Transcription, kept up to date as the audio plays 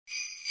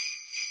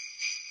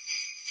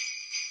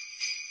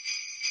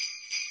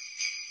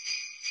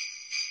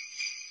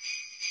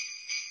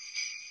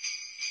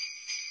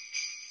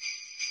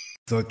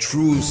The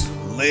truth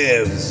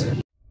lives.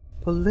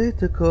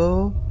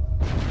 Political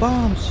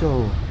Bomb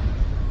Show,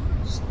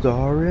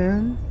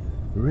 starring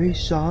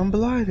Rayshawn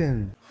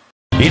Blyden.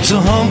 It's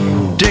a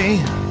hump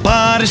day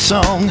party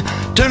song.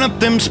 Turn up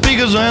them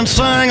speakers and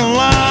sing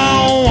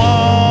along.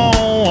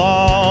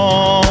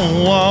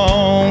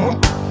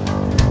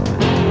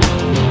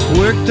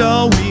 Worked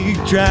all week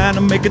trying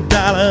to make a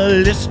dollar,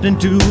 listening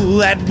to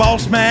that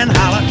boss man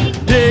holler.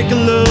 Take a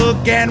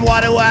look and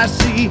what do I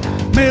see?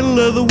 Middle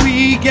of the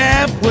week,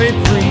 halfway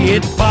free.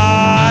 It's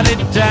party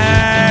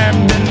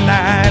time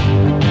tonight.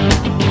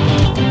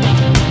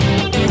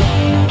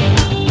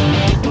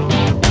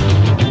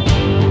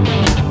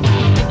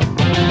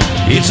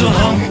 It's a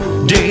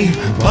hump day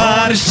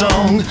party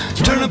song.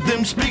 Turn up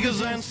them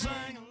speakers and sing.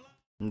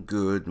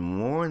 Good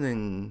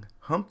morning,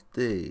 Hump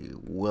Day.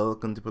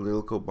 Welcome to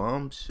Political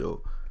Bomb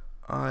Show.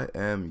 I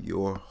am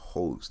your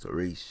host,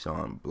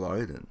 Rayshawn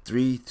Blyden.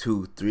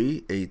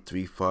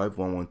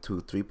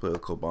 323-835-1123,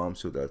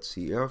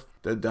 politicalbombshow.cf.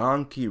 The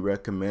donkey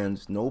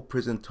recommends no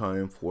prison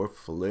time for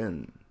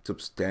Flynn.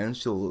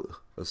 Substantial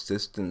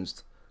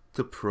assistance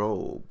to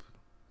probe.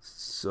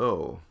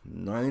 So,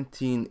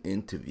 19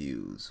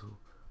 interviews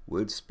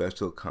with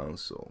special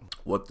counsel.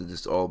 What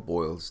this all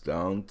boils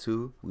down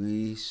to,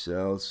 we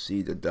shall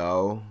see. The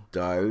Dow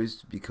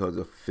dives because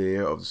of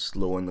fear of the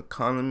slowing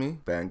economy,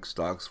 bank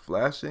stocks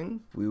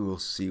flashing. We will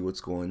see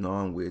what's going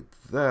on with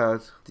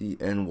that. The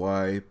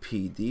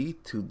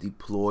NYPD to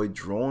deploy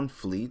drone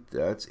fleet.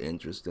 That's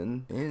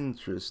interesting.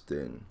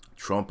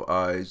 Trump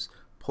eyes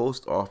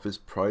post office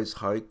price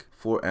hike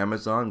for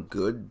Amazon.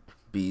 Good.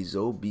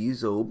 Bezos.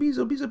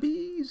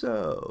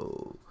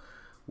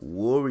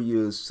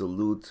 Warriors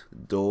salute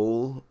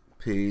Dole,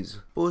 pays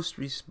Bush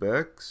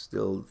respect.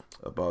 Still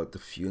about the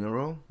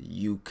funeral.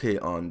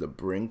 UK on the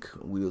brink.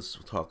 We'll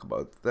talk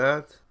about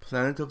that.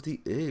 Planet of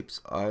the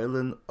Apes,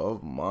 Island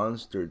of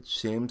Monster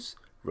Chimps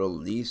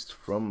released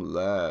from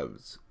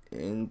labs.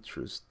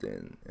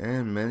 Interesting.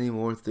 And many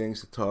more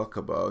things to talk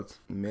about.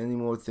 Many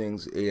more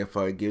things.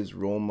 AFI gives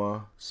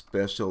Roma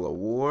special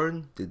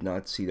award. Did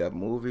not see that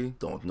movie.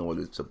 Don't know what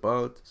it's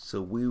about. So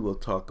we will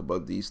talk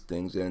about these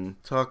things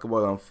and talk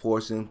about,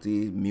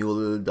 unfortunately,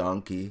 Mule the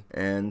Donkey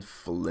and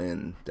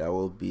Flynn. That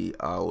will be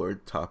our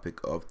topic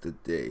of the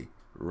day.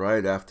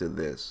 Right after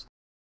this.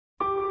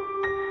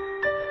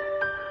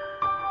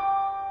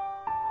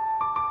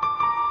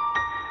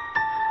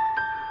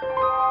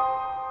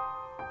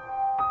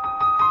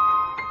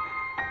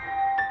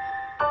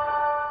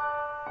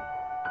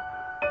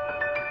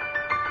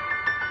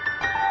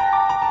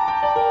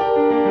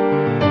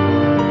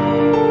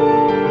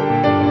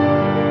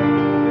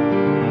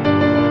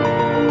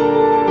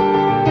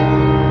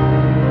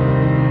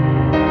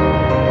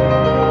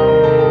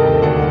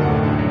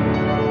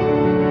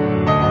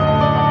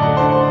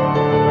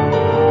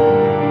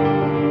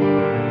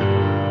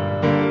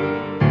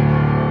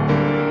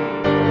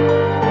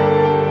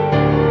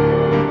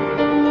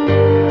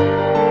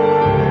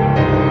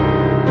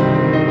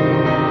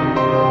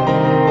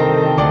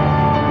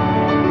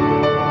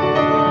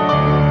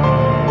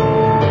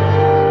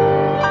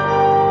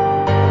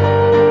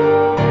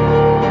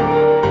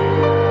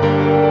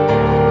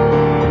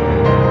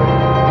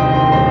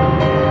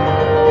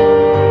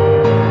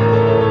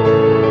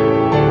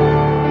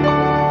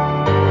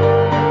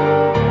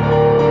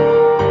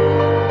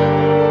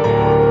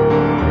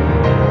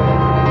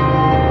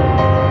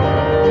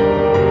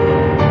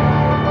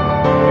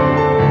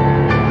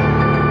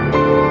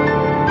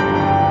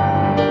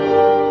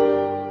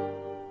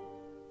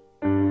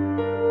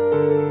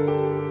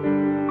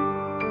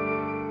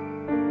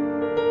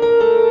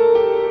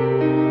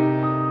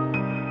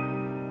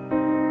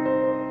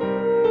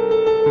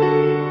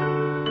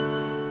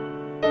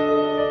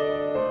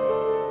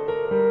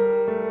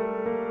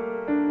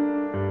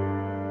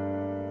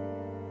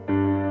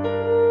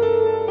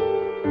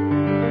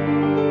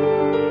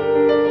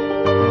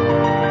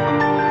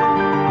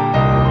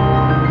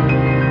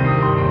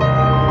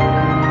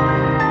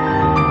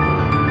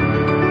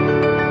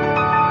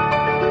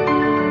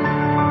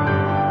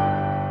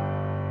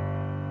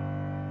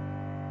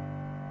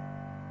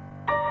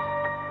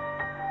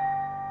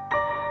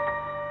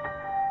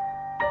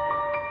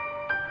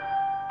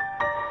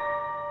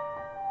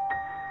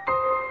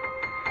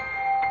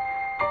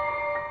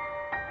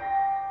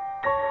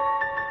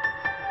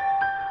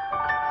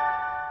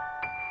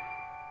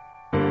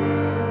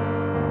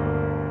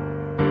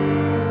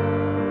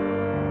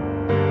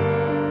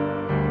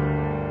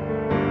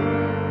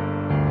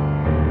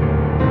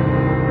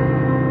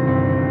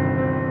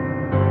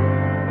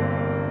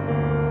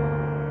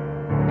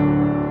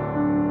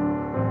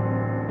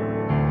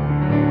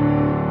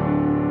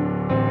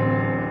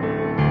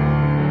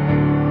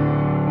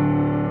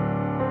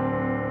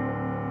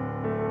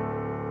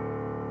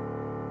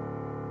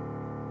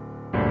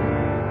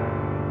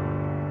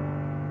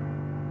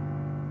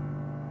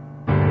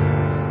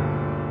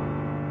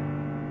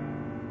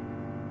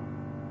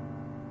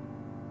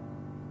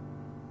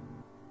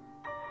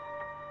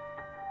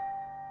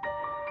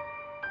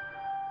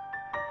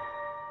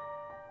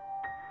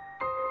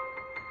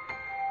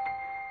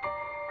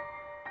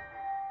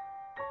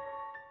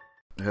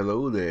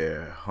 Hello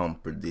there,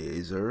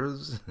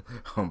 humperdazers.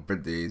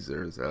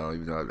 Humperdazers. I don't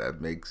even know how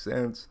that makes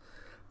sense,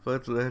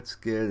 but let's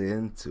get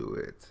into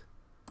it.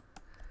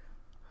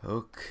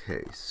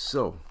 Okay,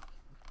 so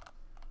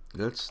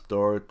let's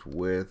start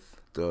with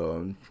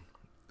the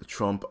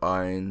Trump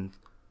eyeing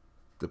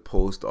the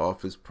post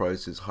office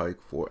prices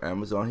hike for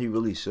Amazon. He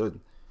really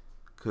should,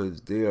 because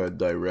they are a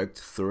direct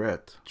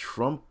threat.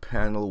 Trump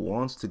panel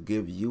wants to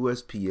give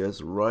USPS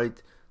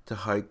right to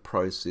hike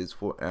prices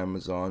for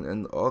Amazon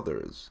and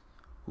others.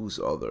 Who's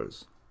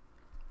others?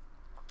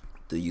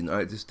 The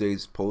United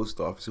States Post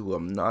Office, who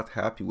I'm not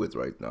happy with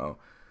right now.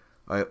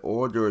 I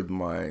ordered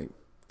my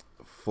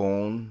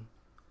phone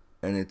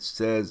and it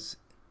says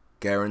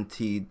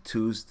guaranteed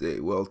Tuesday.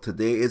 Well,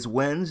 today is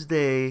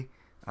Wednesday.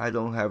 I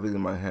don't have it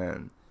in my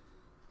hand.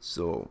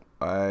 So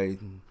I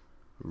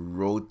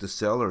wrote the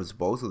sellers,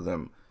 both of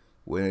them,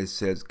 when it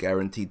says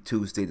guaranteed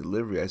Tuesday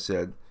delivery. I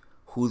said,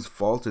 whose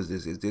fault is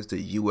this? Is this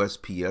the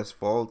USPS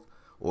fault?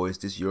 Or is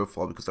this your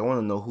fault? Because I want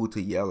to know who to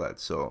yell at.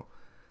 So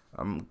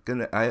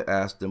I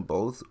asked them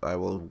both. I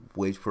will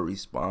wait for a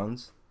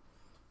response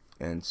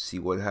and see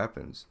what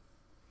happens.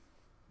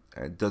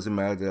 It doesn't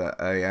matter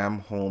that I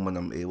am home and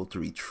I'm able to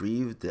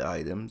retrieve the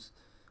items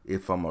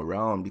if I'm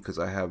around, because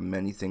I have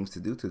many things to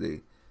do today.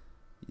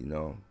 You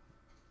know,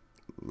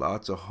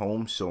 lots of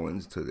home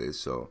showings today.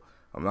 So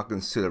I'm not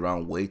going to sit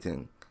around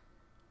waiting.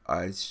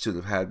 I should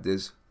have had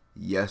this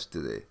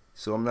yesterday.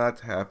 So I'm not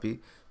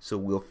happy. So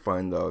we'll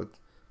find out.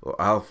 Or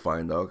I'll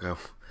find out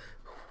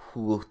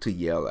who to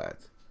yell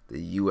at.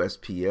 The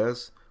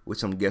USPS,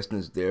 which I'm guessing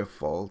is their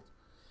fault,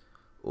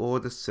 or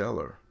the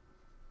seller.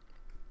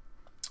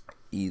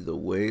 Either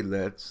way,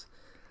 let's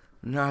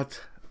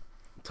not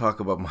talk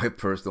about my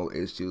personal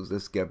issues.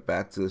 Let's get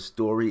back to the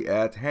story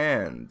at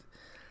hand.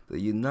 The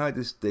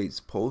United States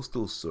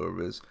Postal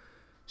Service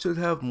should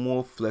have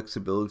more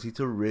flexibility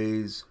to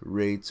raise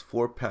rates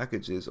for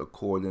packages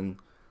according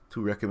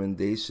to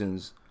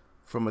recommendations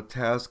from a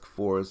task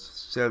force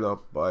set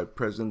up by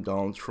President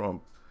Donald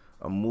Trump,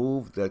 a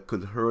move that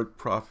could hurt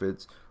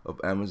profits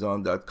of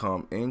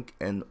Amazon.com Inc.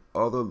 and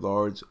other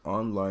large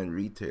online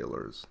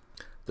retailers.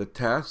 The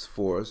task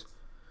force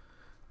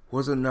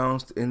was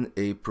announced in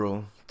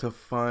April to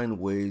find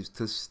ways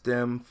to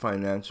stem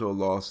financial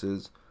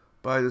losses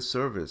by the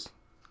service,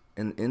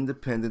 an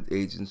independent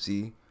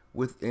agency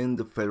within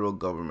the federal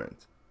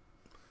government.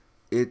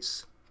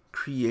 Its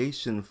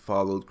creation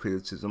followed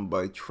criticism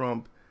by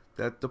Trump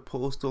that the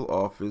postal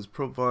office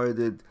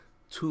provided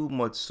too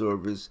much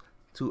service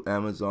to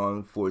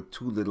Amazon for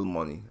too little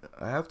money.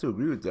 I have to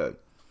agree with that.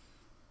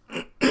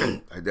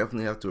 I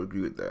definitely have to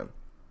agree with that.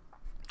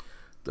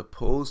 The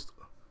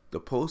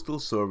Postal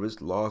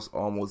Service lost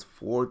almost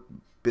 $4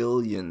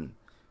 billion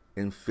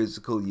in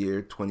fiscal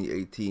year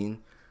 2018,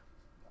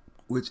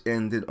 which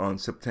ended on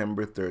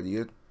September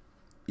 30th,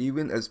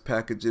 even as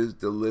packages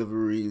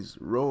deliveries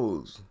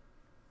rose.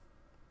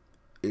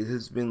 It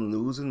has been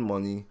losing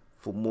money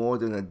for more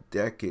than a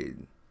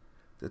decade,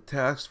 the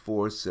task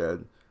force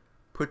said,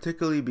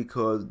 particularly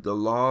because the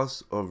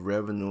loss of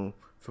revenue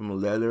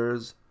from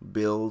letters,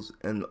 bills,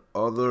 and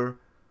other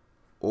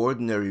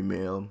ordinary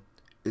mail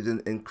in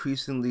an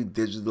increasingly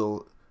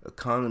digital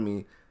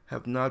economy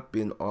have not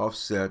been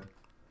offset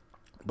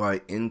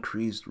by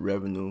increased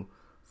revenue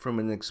from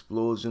an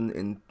explosion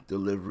in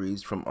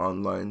deliveries from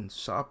online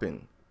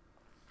shopping.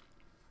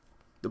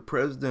 The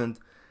president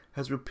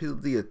has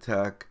repeatedly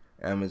attacked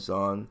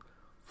Amazon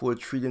for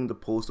treating the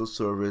Postal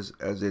Service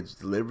as its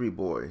delivery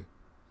boy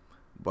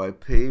by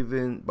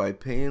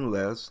paying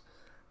less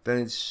than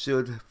it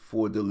should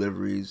for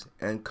deliveries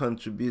and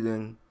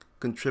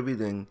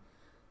contributing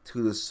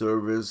to the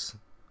service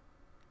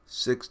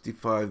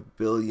 $65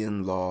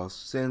 billion loss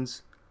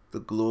since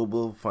the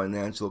global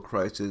financial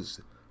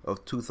crisis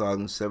of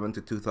 2007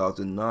 to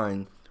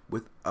 2009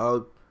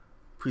 without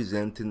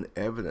presenting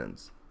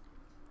evidence.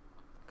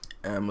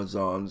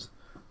 Amazon's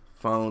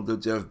founder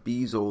Jeff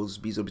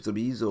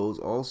Bezos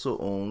also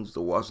owns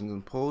the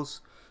Washington Post,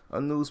 a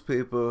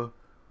newspaper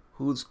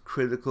whose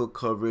critical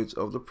coverage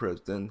of the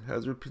president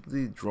has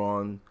repeatedly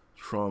drawn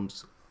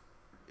Trump's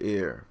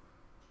ire.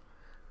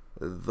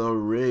 The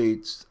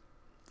rates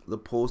the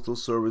Postal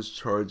Service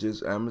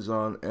charges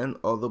Amazon and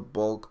other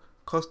bulk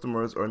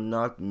customers are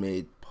not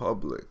made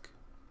public.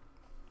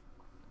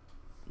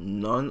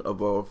 None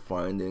of our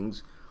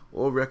findings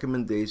or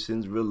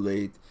recommendations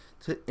relate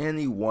to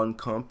any one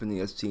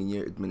company, a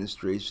senior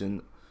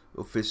administration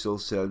official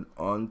said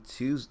on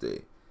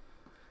Tuesday.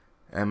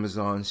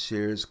 Amazon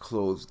shares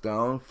closed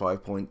down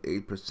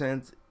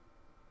 5.8%,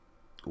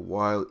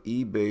 while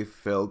eBay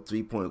fell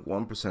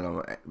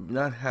 3.1%. I'm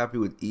not happy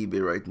with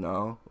eBay right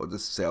now, or the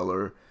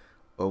seller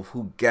of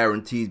who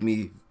guaranteed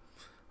me.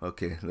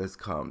 Okay, let's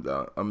calm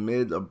down.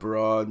 Amid a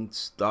broad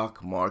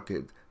stock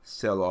market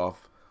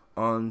sell-off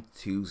on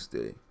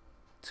Tuesday.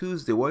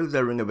 Why does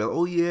that ring a bell?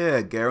 Oh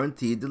yeah,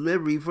 guaranteed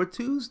delivery for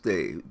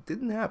Tuesday. It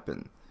didn't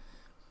happen.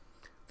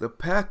 The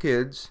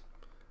package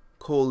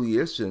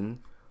coalition,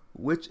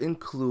 which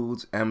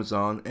includes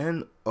Amazon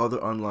and other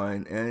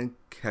online and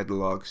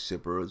catalog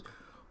shippers,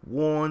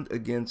 warned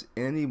against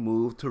any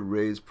move to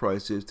raise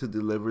prices to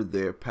deliver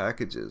their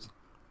packages.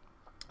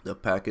 The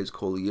Package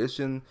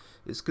Coalition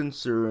is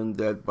concerned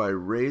that by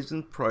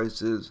raising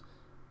prices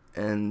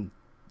and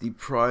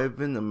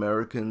depriving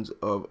Americans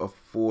of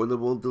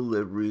affordable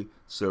delivery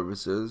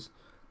services,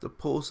 the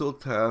Postal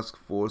Task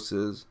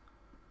Force's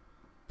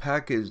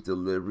package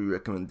delivery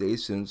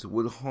recommendations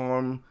would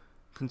harm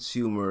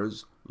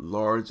consumers,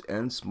 large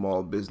and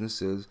small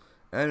businesses,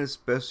 and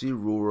especially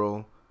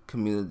rural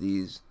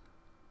communities,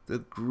 the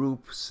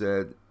group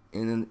said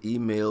in an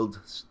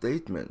emailed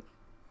statement.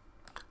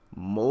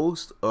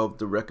 Most of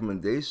the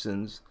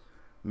recommendations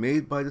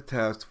made by the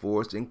task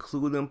force,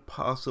 including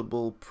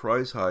possible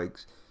price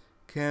hikes,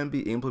 can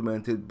be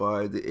implemented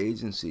by the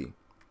agency.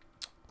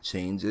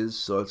 Changes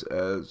such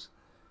as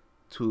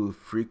to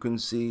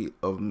frequency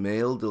of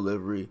mail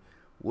delivery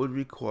would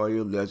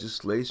require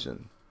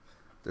legislation.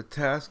 The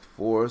task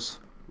force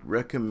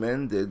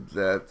recommended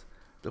that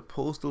the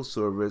Postal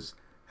Service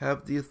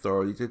have the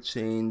authority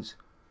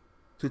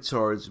to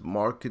charge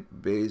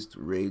market-based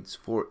rates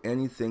for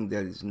anything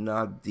that is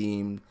not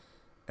deemed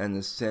an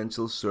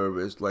essential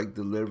service, like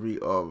delivery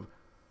of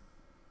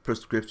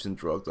prescription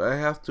drugs. I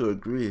have to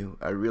agree,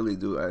 I really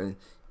do.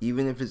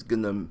 Even if it's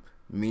gonna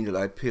mean that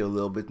I pay a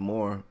little bit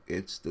more,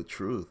 it's the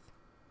truth.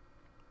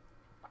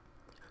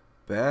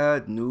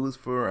 Bad news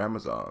for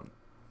Amazon.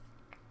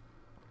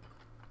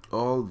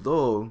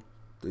 Although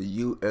the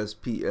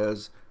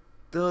USPS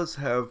does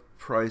have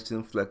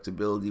pricing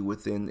flexibility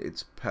within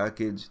its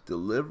package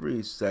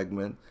delivery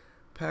segment,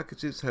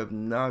 packages have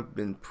not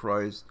been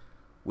priced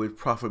with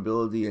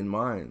profitability in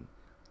mind.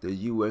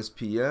 The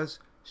USPS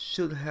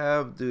should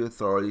have the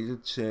authority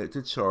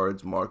to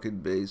charge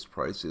market-based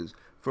prices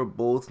for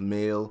both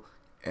mail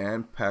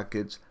and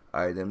package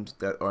items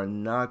that are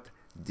not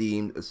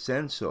deemed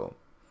essential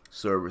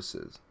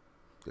services,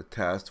 the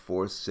task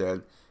force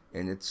said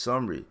in its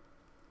summary.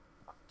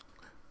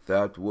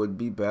 That would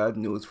be bad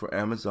news for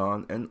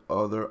Amazon and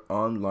other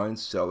online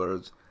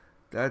sellers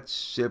that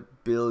ship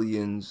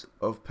billions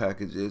of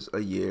packages a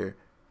year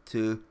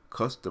to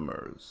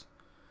customers.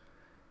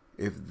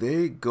 If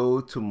they go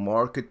to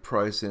market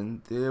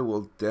pricing, there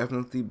will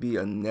definitely be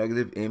a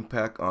negative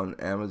impact on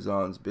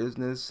Amazon's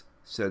business,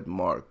 said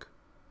Mark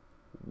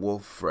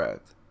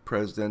Wolfrat,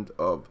 president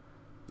of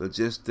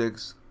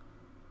logistics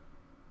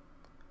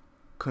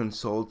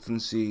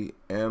consultancy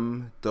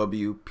MWPVL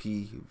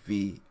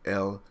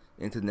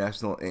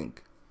International Inc.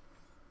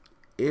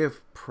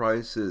 If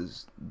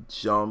prices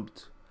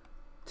jumped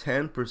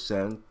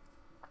 10%,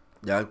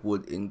 that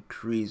would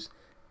increase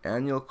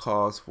annual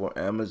costs for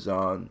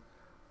Amazon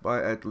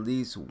by at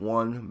least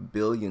 $1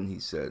 billion, he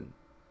said.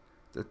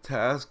 The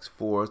task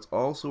force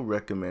also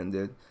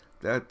recommended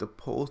that the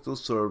Postal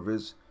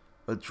Service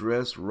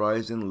address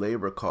rising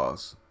labor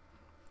costs.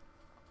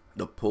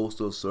 The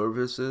Postal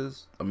Service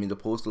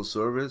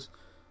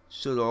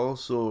should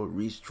also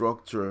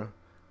restructure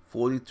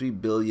 $43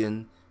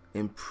 billion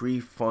in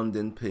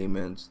pre-funding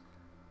payments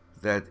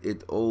that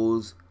it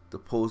owes the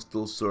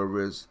Postal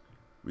Service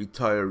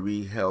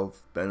Retiree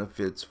Health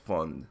Benefits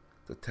Fund,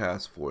 the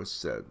task force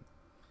said.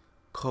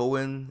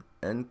 Cohen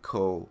and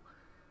Co.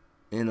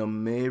 in a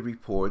May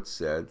report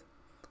said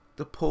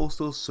the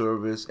Postal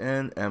Service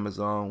and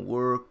Amazon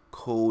were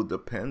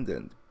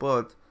codependent,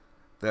 but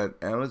that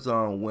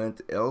Amazon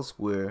went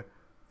elsewhere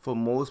for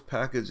most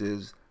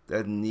packages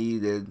that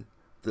needed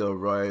to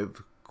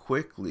arrive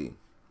quickly.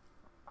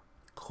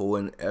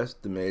 Cohen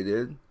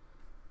estimated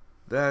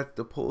that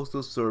the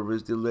Postal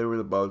Service delivered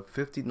about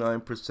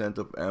 59%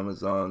 of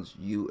Amazon's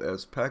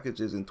U.S.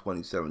 packages in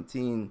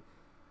 2017,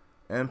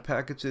 and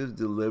packages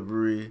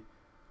delivery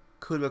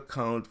could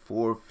account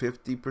for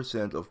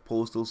 50% of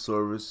Postal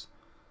Service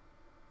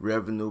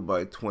revenue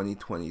by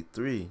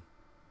 2023.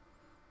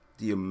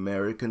 The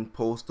American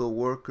Postal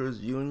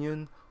Workers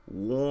Union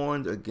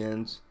warned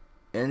against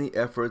any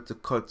effort to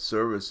cut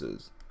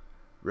services.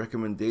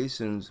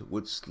 Recommendations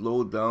would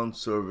slow down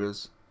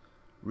service,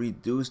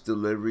 reduce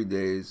delivery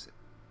days,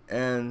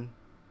 and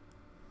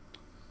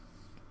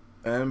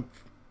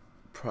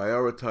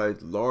prioritize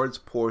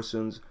large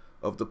portions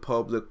of the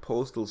public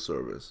postal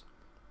service.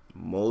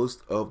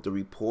 Most of the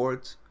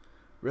report's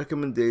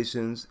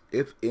recommendations,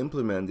 if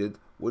implemented,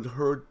 would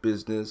hurt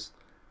business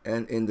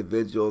and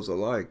individuals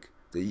alike,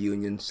 the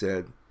union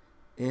said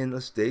in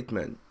a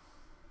statement.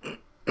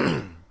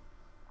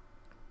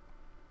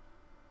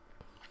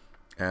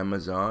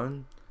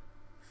 Amazon,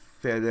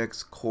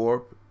 FedEx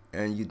Corp,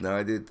 and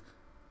United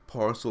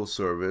Parcel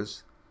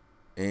Service,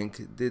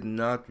 Inc. did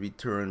not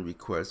return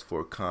requests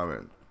for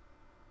comment.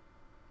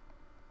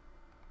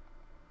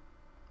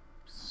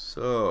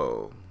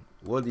 So,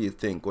 what do you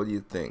think?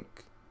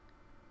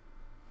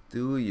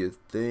 Do you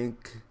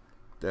think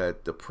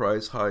that the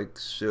price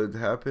hikes should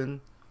happen,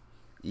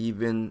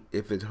 even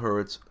if it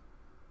hurts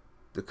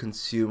the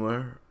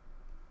consumer,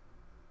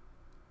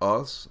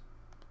 us,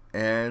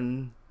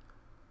 and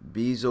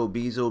Bezo,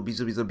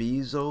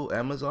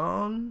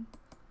 Amazon?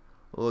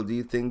 Or do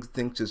you think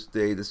things should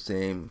stay the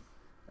same?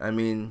 I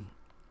mean,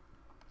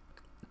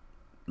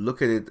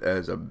 look at it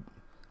as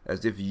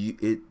as if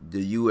the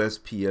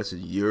USPS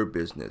is your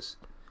business.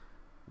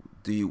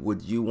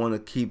 Would you want to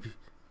keep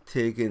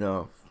taking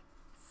a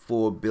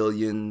 $4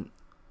 billion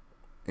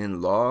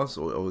in loss,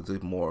 or is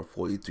it more,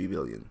 $43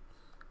 billion?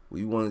 Will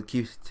you want to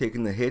keep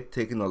taking the hit,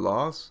 taking the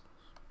loss,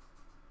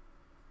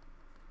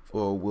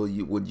 or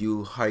would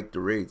you hike the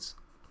rates?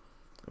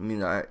 I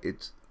mean,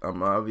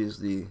 I'm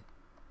obviously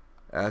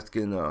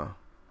asking a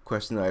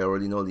question I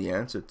already know the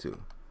answer to,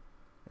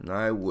 and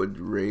I would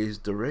raise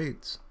the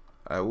rates.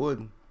 I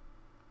would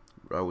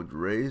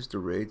raise the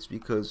rates,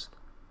 because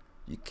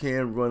you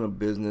can't run a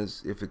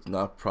business if it's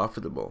not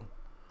profitable.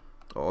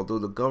 Although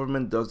the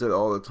government does that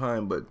all the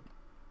time, but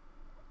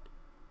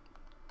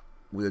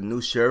with a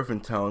new sheriff in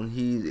town,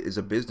 he is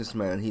a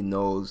businessman. He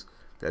knows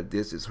that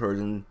this is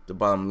hurting the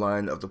bottom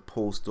line of the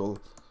post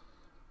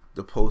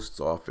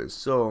office.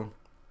 So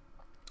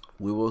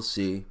we will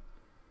see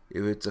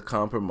if it's a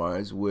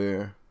compromise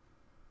where,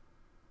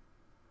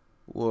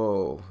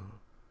 whoa,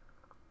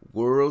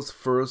 world's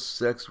first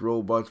sex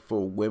robot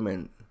for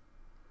women.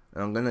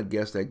 And I'm gonna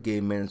guess that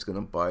gay men is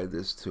gonna buy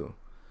this too.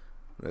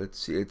 Let's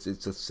see, it's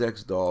a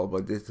sex doll,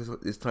 but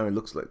this time it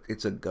looks like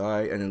it's a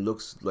guy, and it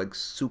looks like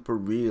super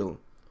real,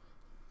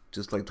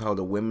 just like how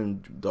the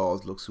women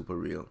dolls look super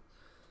real.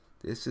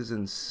 This is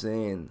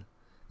insane.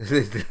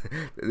 This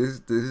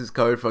is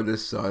coming from the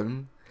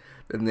Sun.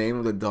 The name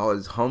of the doll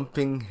is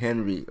Humping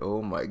Henry.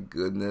 Oh my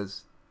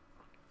goodness,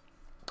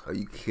 are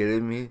you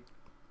kidding me?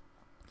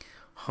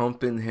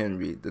 Humping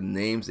Henry, the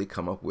names they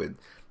come up with.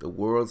 The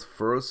world's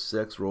first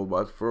sex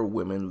robot for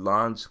women,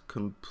 launched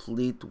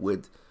complete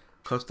with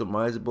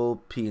customizable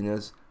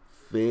penis,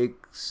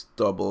 fake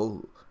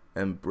stubble,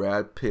 and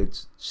Brad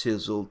Pitt's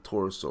chiseled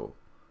torso.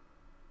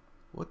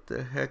 What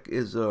the heck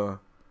is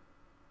what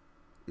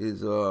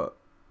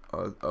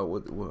I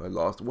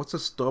lost? What's a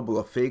stubble?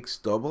 A fake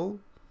stubble?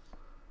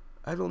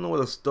 I don't know what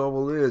a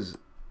stubble is.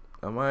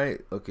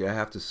 Okay, I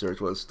have to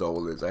search what a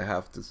stubble is. I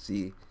have to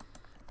see.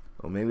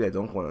 Or maybe I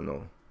don't want to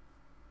know.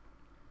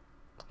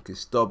 Okay,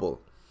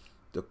 stubble.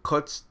 The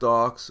cut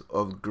stalks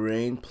of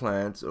grain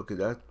plants. Okay,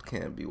 that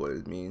can't be what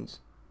it means.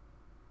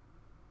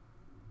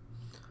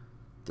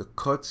 The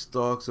cut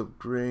stalks of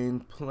grain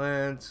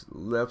plants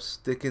left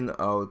sticking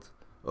out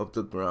of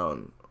the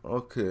ground.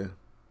 Okay.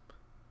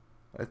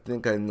 I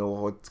think I know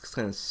what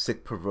kind of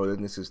sick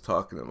pervertedness is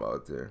talking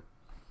about there.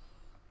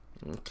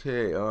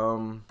 Okay,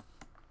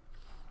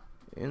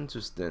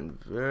 interesting.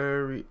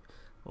 Very...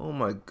 Oh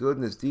my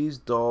goodness, these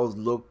dolls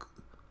look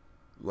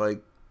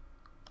like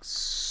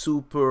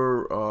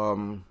super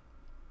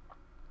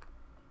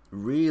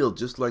real,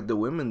 just like the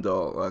women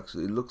doll.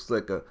 Actually, it looks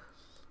like it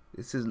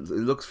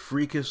looks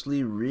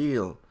freakishly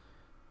real.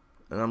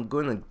 And I'm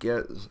gonna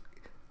get...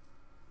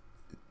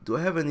 Do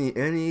I have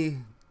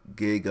any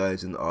gay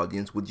guys in the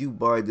audience? Would you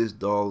buy this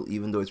doll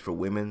even though it's for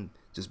women,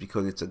 just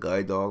because it's a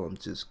guy doll? I'm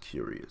just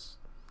curious.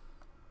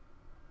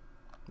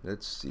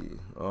 Let's see.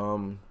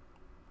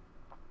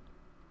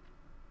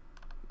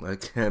 I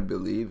can't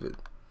believe it.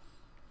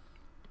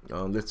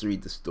 Let's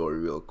read the story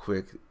real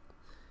quick.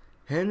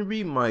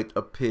 Henry might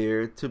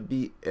appear to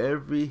be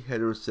every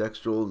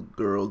heterosexual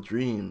girl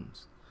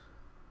dreams,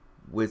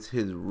 with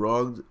his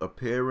rugged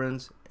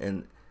appearance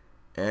and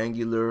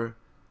angular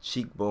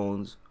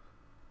cheekbones,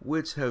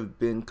 which have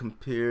been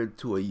compared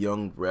to a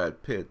young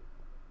Brad Pitt.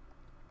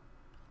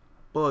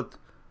 But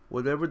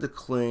whatever the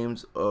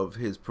claims of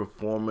his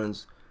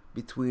performance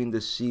between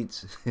the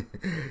sheets,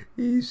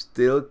 he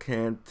still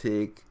can't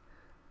take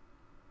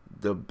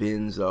the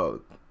bins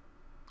out.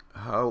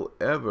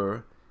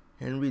 However,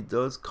 Henry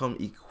does come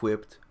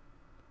equipped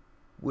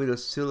with a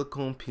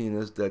silicone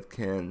penis that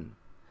can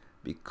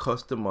be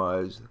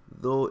customized,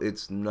 though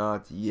it's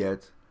not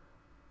yet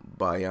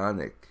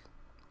bionic.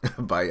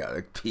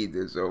 Bionic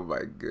penis, oh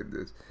my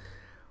goodness.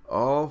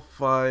 All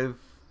 5'11"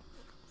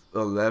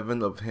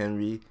 of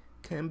Henry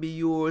can be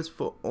yours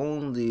for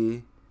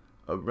only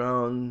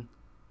around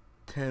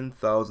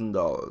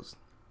 $10,000.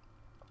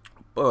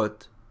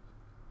 But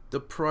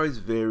the price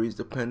varies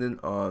depending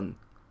on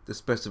the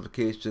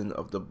specification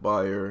of the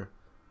buyer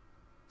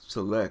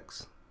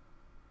selects.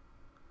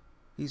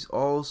 He's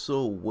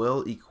also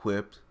well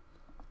equipped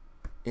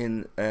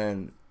in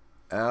an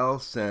AL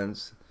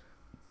sense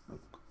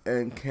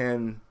and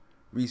can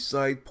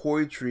recite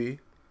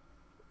poetry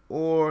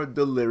or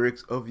the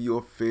lyrics of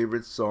your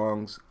favorite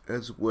songs,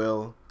 as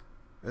well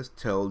as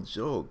tell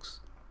jokes.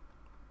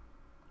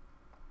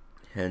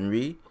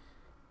 Henry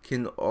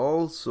can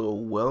also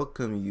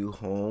welcome you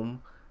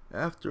home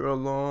after a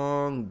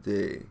long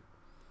day,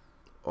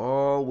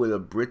 all with a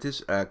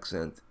British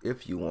accent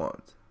if you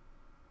want.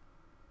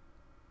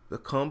 The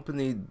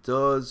company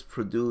does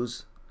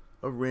produce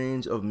a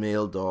range of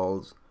male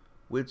dolls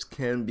which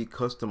can be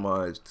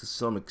customized to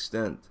some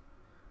extent,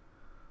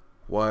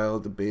 while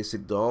the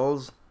basic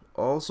dolls,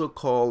 also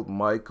called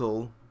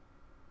Michael,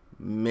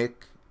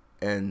 Mick,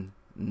 and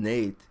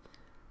Nate,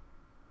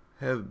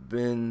 have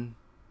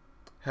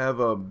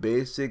a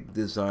basic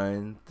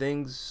design.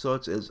 Things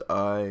such as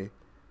eye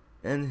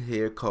and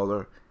hair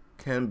color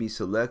can be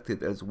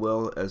selected, as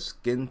well as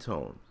skin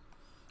tone.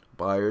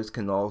 Buyers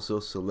can also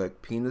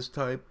select penis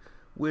type,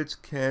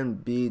 which can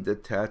be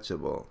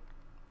detachable.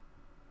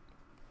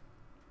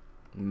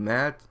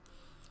 Matt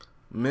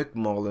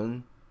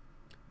McMullen,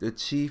 the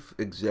chief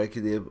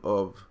executive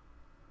of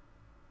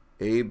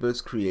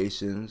Abus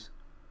Creations,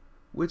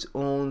 which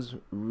owns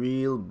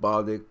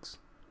Realbotix,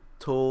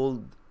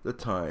 told The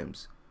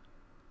Times,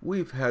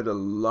 "We've had a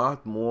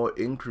lot more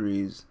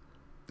inquiries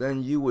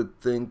than you would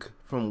think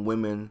from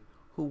women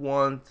who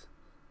want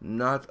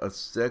not a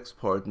sex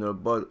partner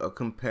but a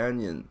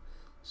companion,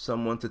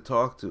 someone to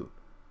talk to."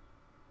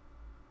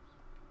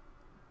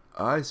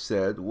 I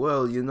said,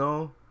 "Well, you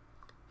know,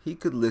 he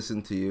could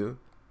listen to you.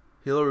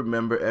 He'll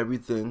remember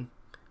everything,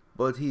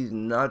 but he's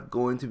not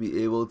going to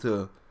be able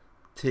to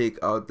take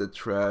out the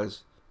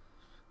trash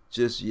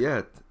just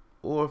yet,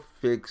 or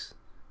fix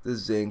the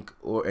zinc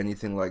or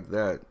anything like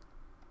that."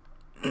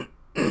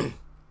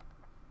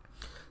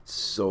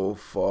 So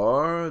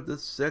far, the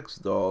sex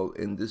doll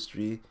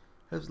industry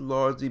has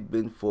largely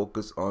been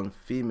focused on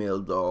female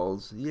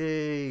dolls,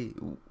 yay,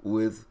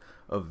 with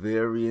a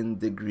varying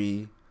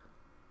degree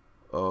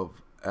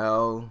of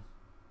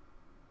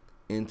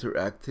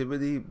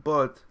interactivity,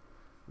 but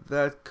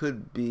that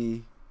could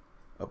be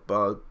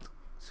about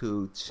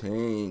to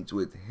change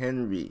with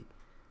Henry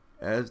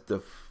as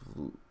the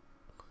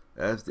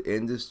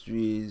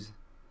industry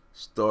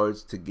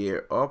starts to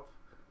gear up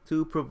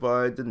to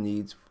provide the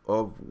needs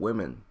of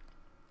women.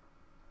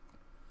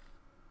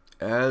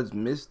 As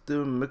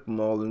Mr.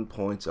 McMullen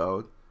points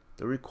out,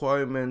 the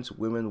requirements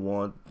women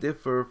want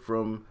differ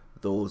from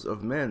those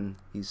of men,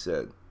 he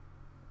said.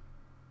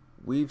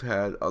 "We've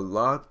had a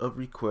lot of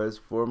requests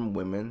from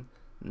women,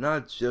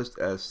 not just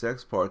as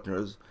sex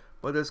partners,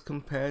 but as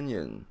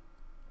companions.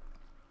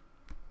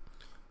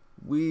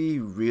 We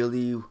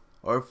really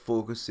are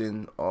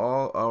focusing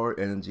all our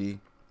energy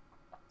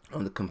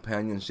on the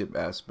companionship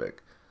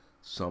aspect.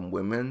 Some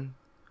women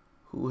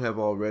who have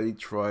already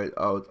tried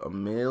out a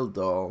male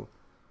doll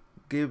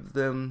give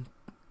them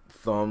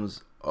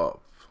thumbs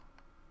up."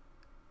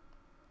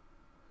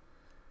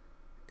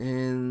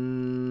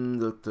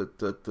 In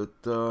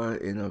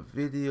in a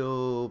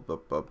video,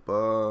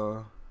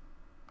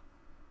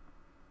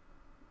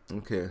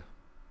 okay.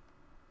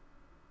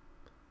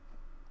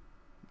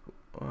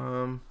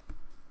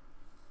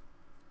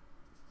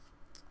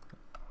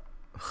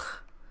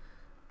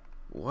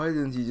 Why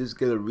didn't you just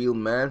get a real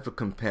man for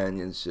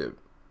companionship?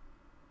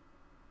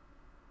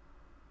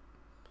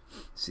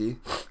 See,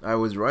 I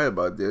was right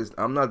about this.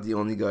 I'm not the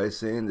only guy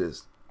saying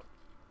this.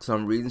 So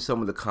I'm reading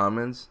some of the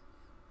comments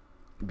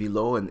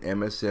below, and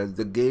Emma says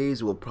the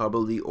gays will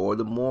probably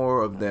order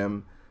more of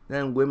them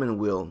than women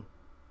will.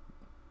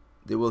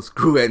 They will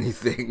screw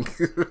anything.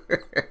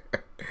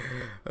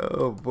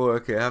 Oh boy,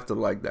 okay, I have to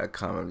like that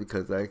comment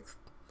because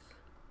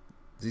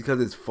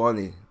it's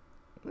funny.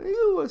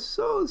 You are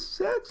so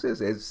sexist.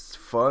 It's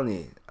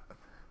funny.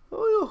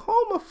 Oh, you're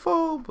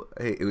homophobe.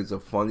 Hey, it was a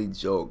funny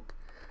joke.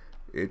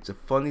 It's a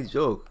funny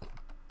joke.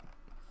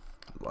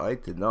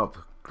 Lighten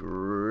up.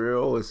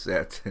 Gross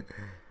that.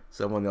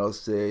 Someone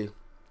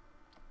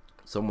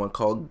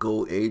called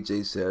Go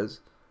AJ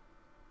says,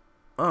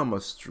 "I'm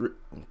a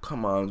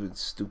come on with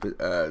stupid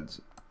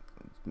ads.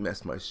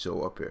 Mess my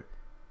show up here."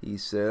 He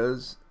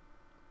says,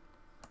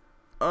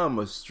 "I'm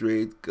a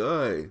straight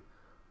guy,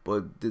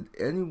 but did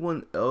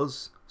anyone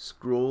else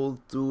scroll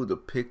through the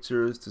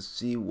pictures to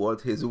see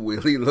what his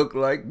willy looked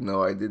like?"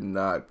 No, I did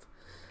not.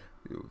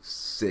 You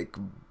sick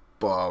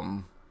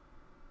bum.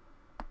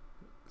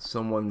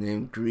 Someone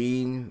named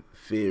Green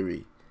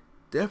Fairy.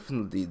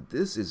 "Definitely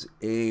this is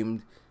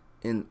aimed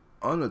in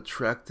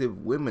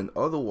unattractive women.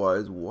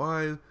 Otherwise,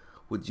 why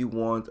would you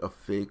want a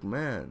fake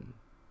man?"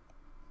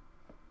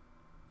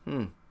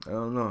 I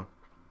don't know.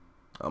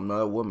 I'm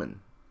not a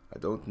woman. I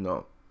don't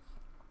know.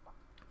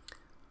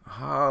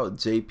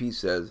 JP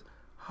says,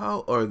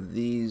 "How are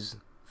these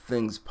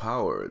things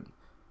powered?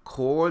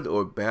 Cord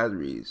or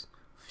batteries?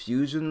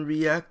 Fusion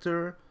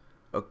reactor?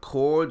 A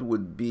cord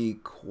would be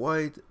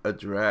quite a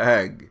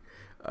drag.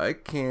 I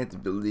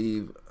can't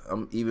believe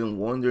I'm even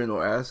wondering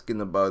or asking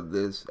about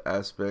this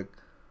aspect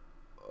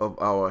of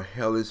our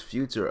hellish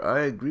future." I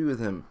agree with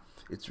him.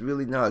 It's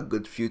really not a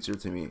good future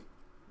to me.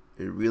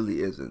 It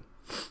really isn't.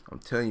 I'm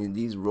telling you,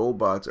 these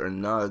robots are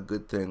not a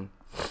good thing.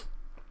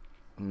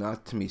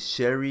 Not to me.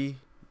 Sherry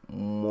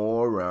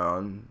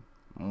Moran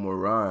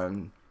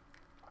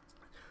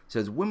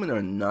says, "Women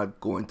are not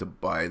going to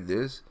buy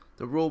this.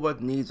 The robot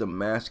needs a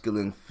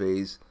masculine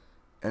face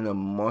and a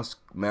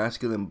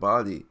masculine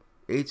body.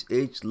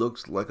 HH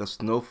looks like a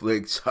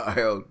snowflake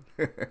child."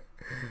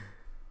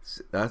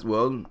 That's,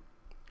 well,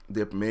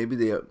 they're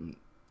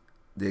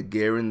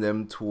gearing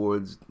them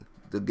towards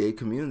the gay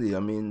community.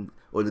 I mean,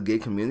 or the gay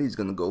community is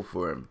going to go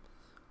for him.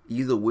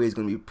 Either way, it's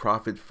going to be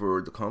profit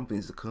for the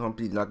companies. The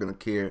company's not going to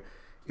care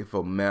if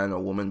a man or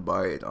woman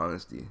buy it,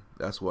 honestly.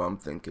 That's what I'm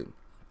thinking.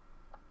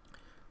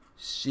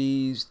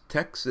 She's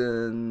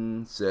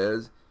Texan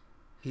says,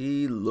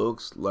 "He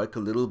looks like a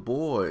little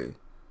boy.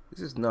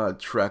 This is not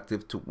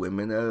attractive to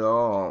women at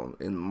all,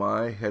 in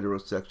my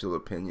heterosexual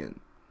opinion."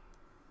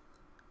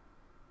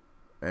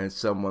 And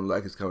someone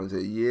like is coming and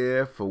say,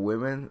 yeah, for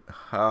women,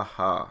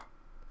 haha.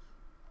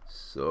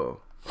 So,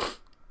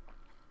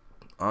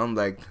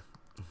 unlike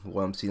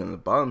what I'm seeing on the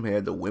bottom here,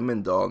 the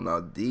women doll,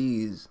 now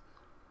these,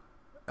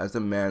 as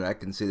a man, I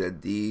can say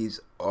that these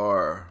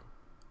are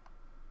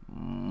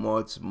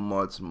much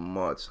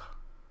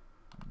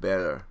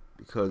better,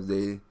 because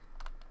they're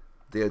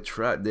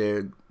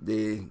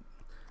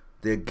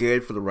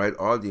geared for the right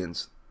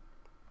audience.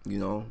 You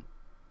know,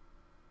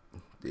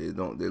 they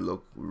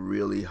look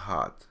really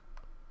hot.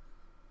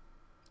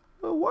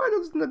 Well, why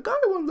doesn't the guy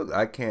one look?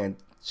 I can't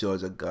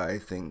judge a guy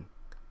thing.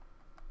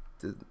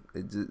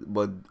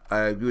 But I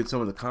agree with some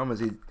of the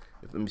comments.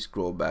 Let me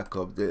scroll back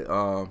up.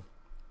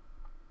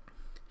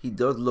 He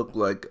does look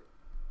like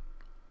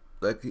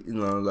a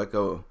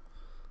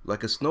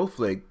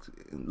snowflake.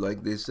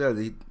 Like they said,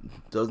 he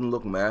doesn't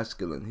look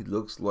masculine. He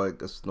looks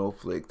like a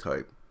snowflake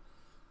type.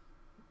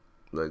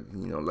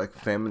 Like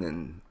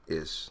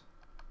feminine-ish.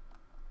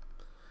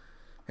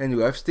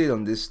 Anyway, I've stayed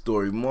on this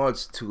story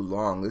much too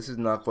long. This is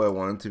not what I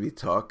wanted to be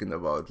talking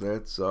about.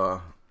 Let's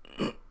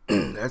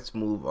let's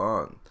move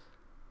on.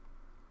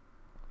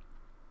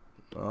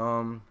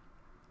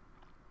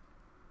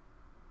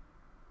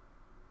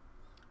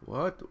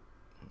 What?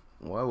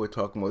 Why we're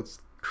talking about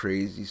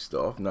crazy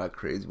stuff? Not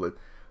crazy, but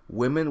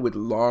women with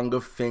longer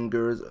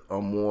fingers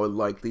are more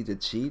likely to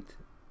cheat.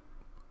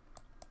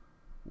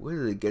 Where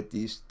do they get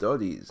these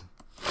studies?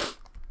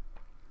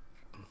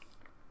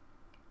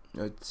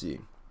 Let's see.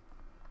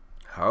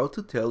 How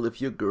to tell if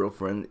your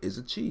girlfriend is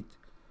a cheat.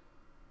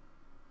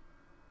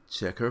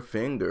 Check her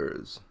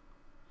fingers.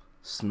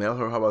 Smell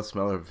her. How about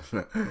smell her?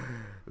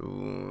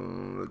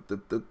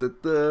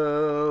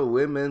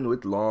 Women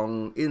with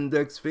long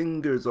index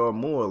fingers are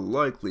more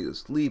likely to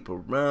sleep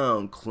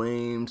around,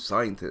 claim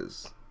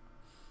scientists.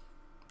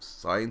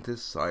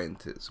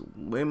 Scientists.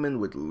 Women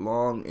with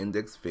long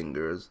index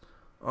fingers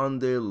on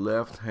their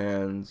left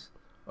hands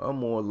are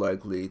more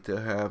likely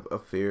to have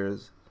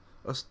affairs,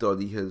 a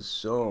study has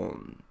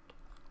shown.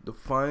 The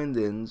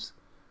findings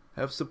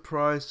have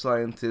surprised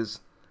scientists,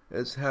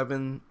 as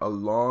having a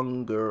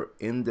longer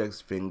index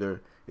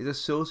finger is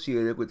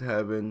associated with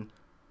having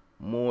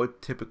more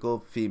typical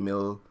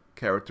female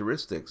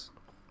characteristics.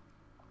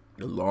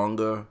 The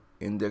longer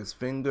index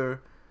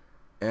finger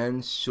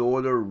and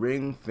shorter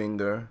ring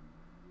finger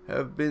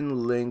have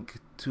been linked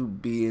to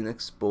being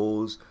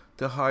exposed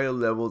to higher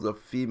levels of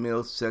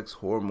female sex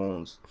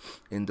hormones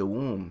in the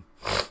womb.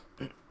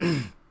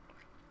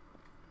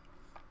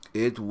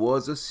 It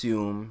was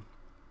assumed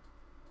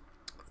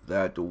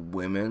that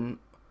women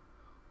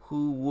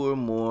who were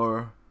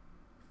more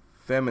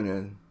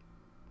feminine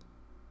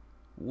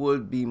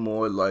would be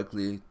more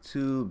likely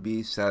to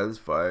be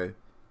satisfied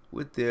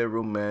with their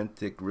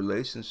romantic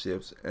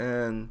relationships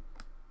and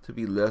to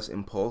be less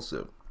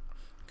impulsive.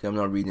 Okay, I'm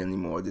not reading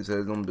anymore. This,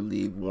 I don't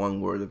believe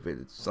one word of it.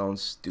 It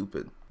sounds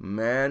stupid.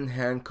 Man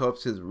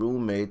handcuffs his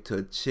roommate to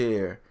a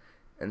chair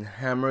and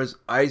hammers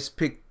ice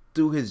pick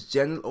through his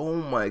genitals. Oh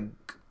my,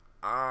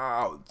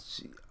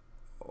 ouch.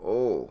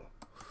 Oh,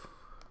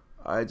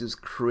 I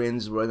just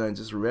cringed when I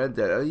just read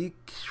that. Are you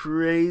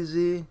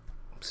crazy?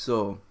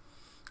 So,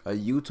 a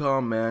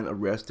Utah man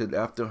arrested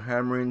after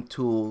hammering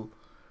tool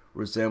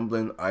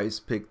resembling ice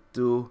pick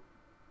through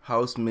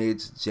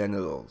housemate's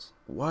genitals.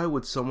 Why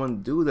would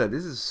someone do that?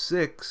 This is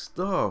sick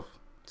stuff.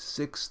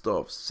 Sick.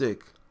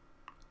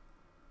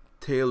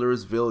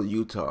 Taylorsville,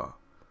 Utah.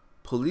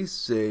 Police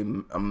say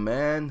a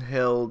man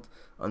held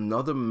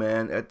another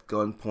man at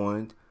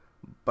gunpoint,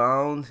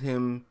 bound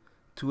him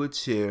to a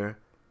chair,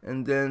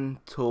 and then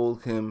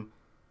told him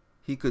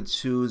he could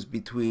choose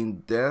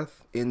between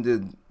death in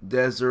the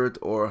desert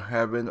or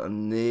having a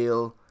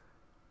nail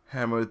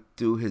hammered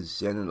through his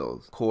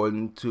genitals.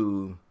 According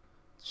to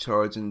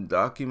charging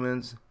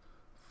documents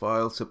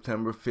filed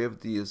September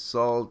 5th, the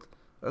assault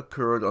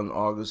occurred on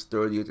August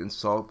 30th in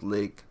Salt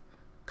Lake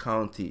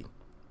County.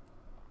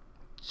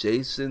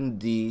 Jason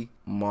D.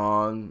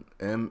 Maughan,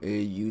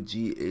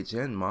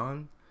 M-A-U-G-H-N,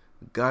 Maughan,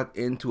 got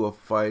into a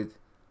fight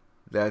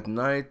that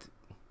night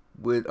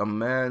with a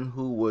man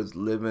who was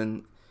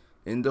living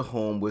in the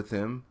home with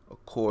him,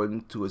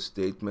 according to a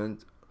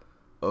statement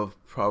of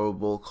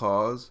probable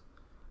cause.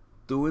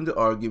 During the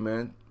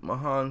argument,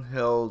 Maughan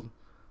held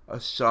a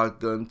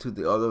shotgun to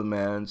the other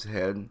man's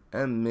head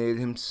and made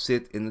him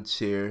sit in a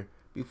chair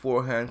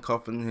before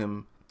handcuffing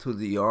him to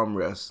the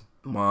armrest.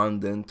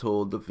 Maughan then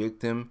told the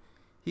victim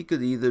he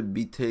could either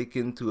be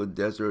taken to a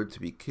desert to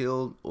be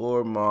killed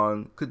or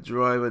Maughan could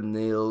drive a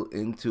nail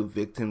into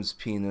victim's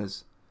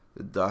penis,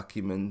 the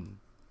document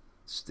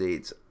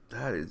states.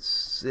 That is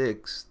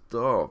sick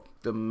stuff.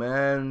 The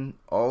man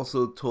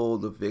also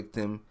told the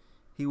victim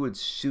he would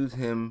shoot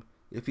him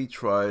if he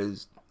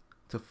tries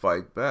to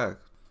fight back.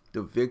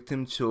 The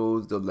victim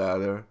chose the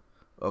latter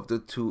of the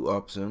two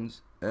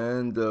options,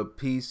 and the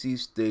PC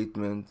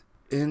statement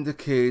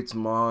indicates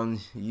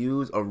Maughan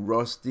used a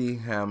rusty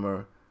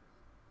hammer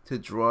to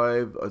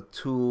drive a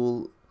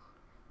tool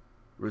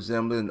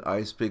resembling an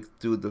ice pick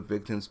through the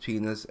victim's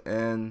penis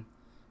and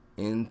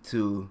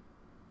into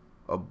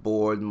a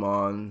board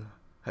Maughan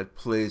had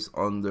placed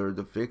under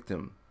the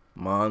victim.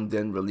 Mon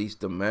then released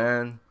the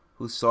man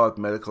who sought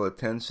medical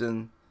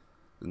attention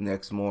the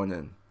next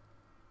morning.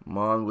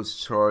 Mon was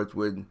charged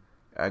with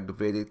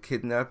aggravated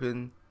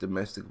kidnapping,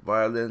 domestic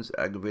violence,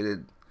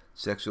 aggravated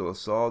sexual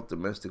assault,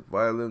 domestic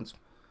violence,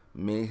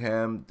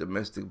 mayhem,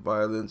 domestic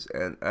violence,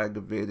 and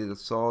aggravated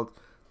assault,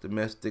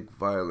 domestic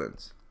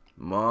violence.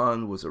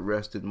 Mon was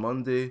arrested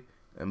Monday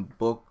and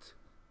booked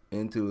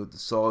into the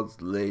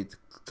Salt Lake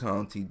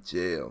County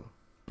Jail.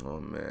 Oh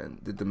man,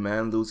 did the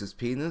man lose his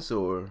penis,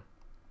 or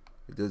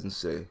it doesn't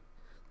say?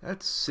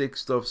 That's sick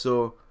stuff.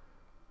 So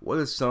what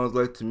it sounds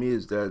like to me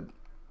is that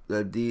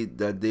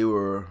they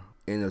were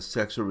in a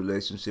sexual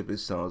relationship. It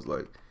sounds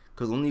like,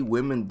 because only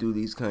women do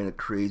these kind of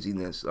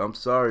craziness. I'm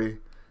sorry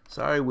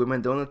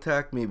women, don't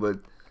attack me, but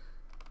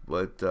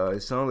it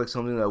sounds like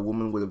something that a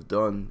woman would have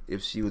done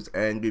if she was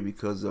angry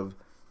because of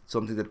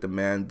something that the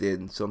man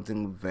did,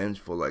 something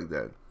vengeful like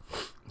that.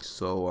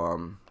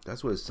 So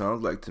that's what it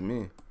sounds like to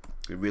me.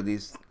 It really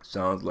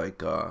sounds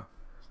like a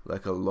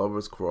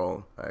lover's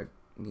quarrel, like,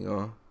 you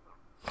know.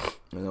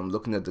 And I'm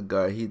looking at the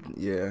guy. He.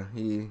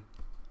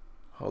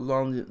 How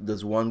long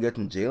does one get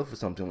in jail for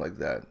something like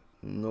that?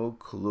 No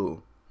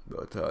clue.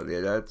 But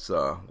yeah, that's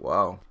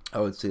wow. I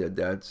would say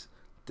that's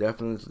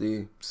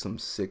definitely some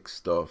sick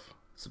stuff.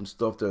 Some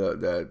stuff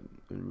that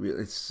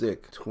really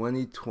sick.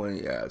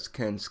 2020 asks,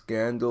 can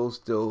scandal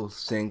still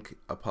sink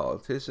a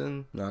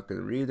politician? Not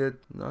gonna read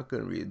it.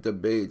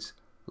 Debates.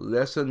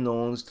 Lesser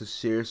knowns to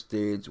share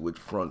stage with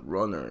front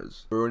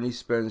runners. Bernie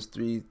spends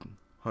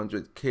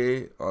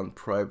 $300K on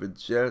private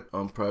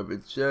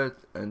jet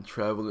and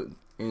travel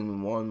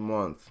in 1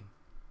 month.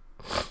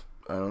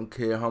 I don't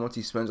care how much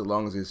he spends as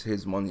long as it's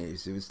his money.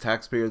 If it's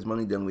taxpayers'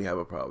 money, then we have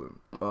a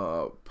problem.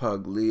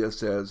 Paglia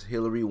says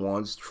Hillary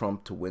wants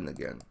Trump to win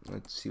again.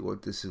 Let's see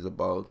what this is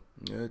about.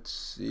 Let's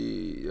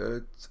see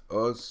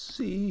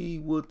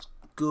what's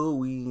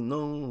going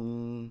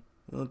on.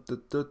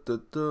 It's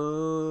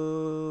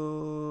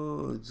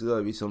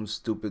gotta be some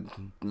stupid.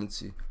 Let's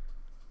see.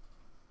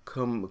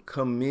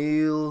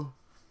 Camille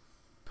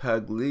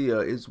Paglia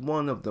is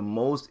one of the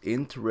most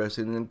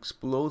interesting and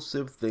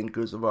explosive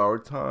thinkers of our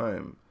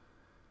time.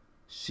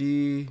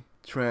 She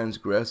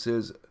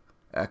transgresses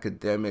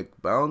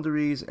academic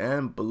boundaries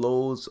and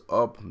blows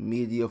up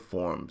media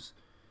forms.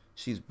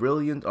 She's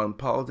brilliant on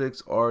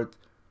politics, art,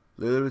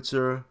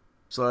 literature,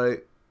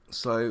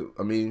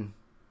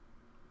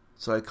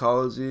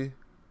 psychology,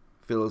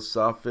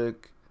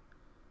 philosophic,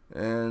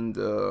 and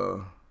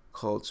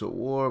culture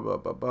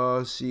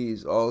war.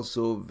 She's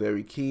also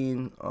very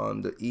keen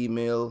on the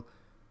email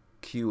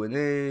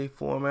Q&A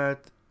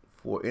format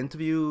for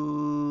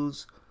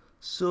interviews.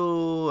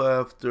 So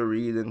after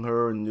reading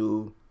her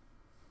new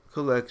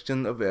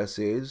collection of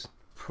essays,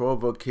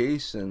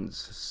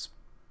 Provocations,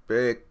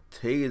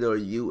 Spectator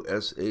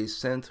USA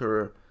sent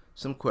her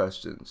some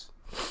questions.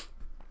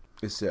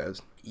 It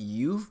says,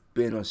 you've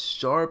been a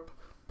sharp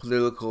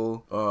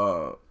political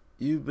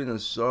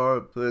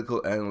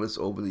analyst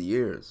over the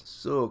years.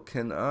 So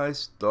can I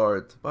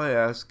start by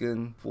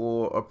asking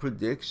for a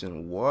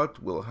prediction?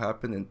 What will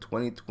happen in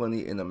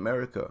 2020 in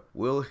America?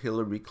 Will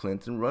Hillary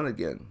Clinton run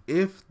again?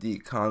 If the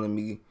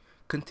economy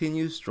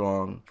continues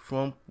strong,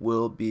 Trump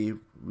will be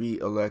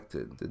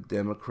re-elected. The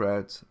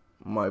Democrats,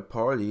 my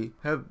party,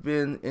 have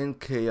been in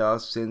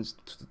chaos since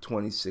the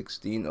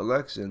 2016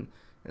 election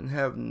and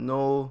have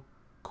no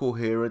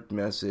coherent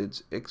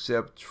message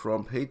except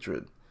Trump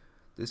hatred.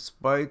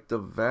 Despite the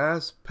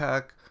vast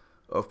pack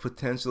of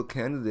potential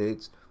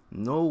candidates,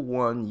 no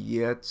one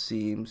yet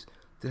seems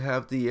to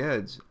have the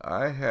edge.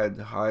 I had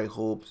high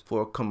hopes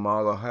for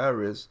Kamala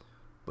Harris,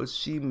 but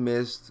she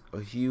missed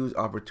a huge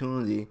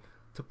opportunity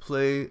to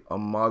play a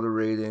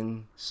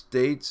moderating,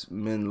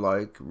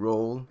 statesman-like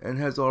role and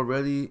has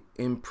already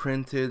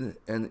imprinted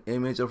an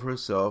image of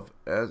herself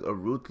as a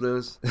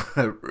ruthless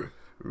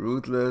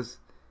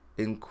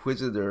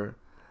inquisitor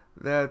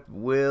that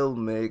will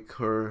make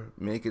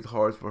it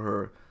hard for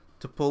her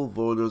to pull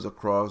voters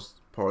across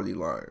party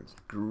lines.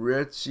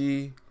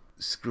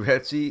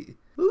 Scratchy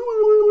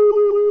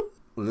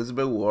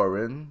Elizabeth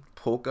Warren,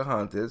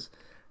 Pocahontas,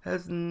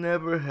 has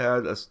never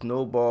had a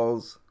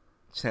snowball's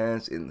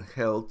chance in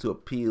hell to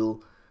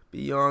appeal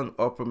beyond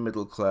upper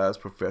middle class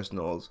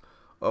professionals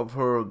of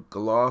her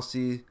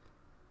glossy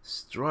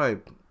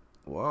stripe.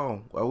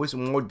 Wow, I wish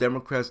more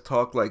Democrats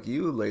talk like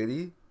you,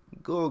 lady.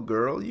 Go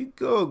girl, you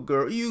go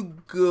girl, you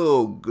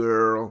go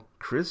girl.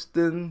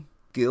 Kristen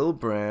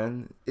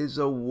Gillibrand is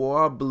a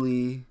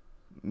wobbly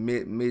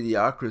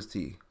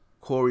mediocrity.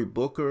 Cory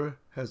Booker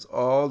has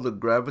all the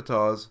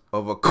gravitas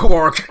of a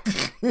cork.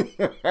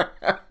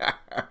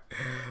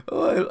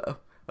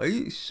 Are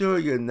you sure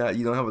you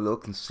don't have a little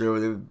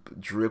conservative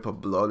drip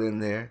of blood in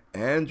there?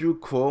 Andrew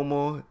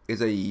Cuomo is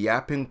a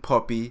yapping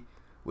puppy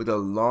with a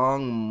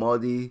long,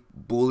 muddy,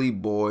 bully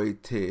boy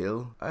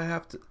tail.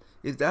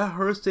 Is that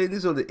her saying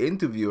this or the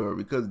interviewer?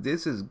 Because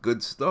this is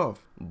good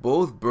stuff.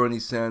 Both Bernie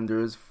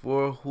Sanders,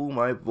 for whom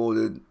I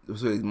voted,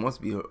 so it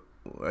must be her,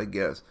 I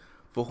guess,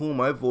 for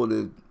whom I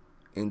voted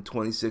in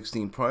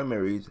 2016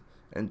 primaries,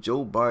 and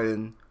Joe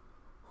Biden,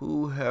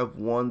 who have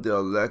won the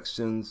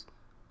elections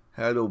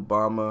had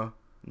Obama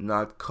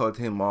not cut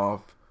him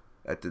off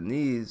at the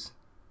knees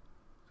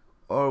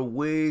are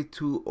way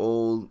too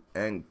old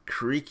and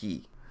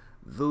creaky.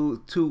 Though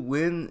to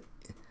win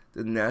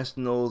the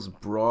Nationals'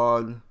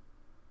 broad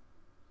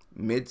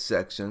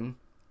midsection,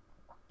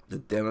 the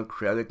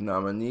Democratic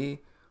nominee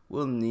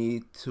will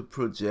need to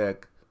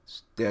project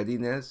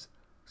steadiness,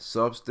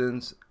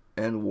 substance,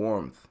 and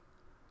warmth.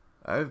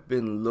 I've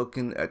been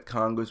looking at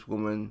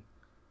Congresswoman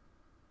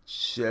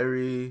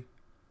Cheri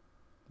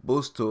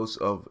Bustos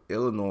of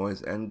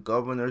Illinois and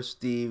Governor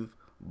Steve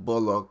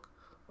Bullock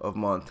of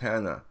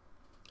Montana.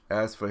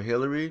 As for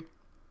Hillary,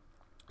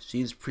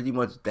 she's pretty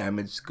much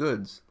damaged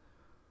goods,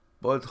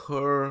 but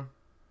her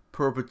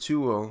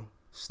perpetual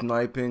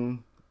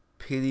sniping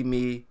pity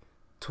me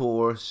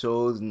tour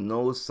shows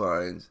no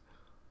signs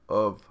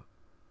of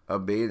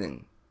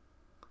abating.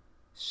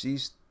 She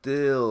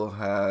still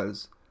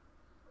has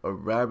a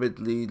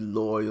rabidly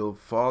loyal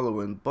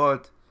following,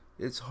 but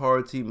it's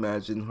hard to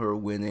imagine her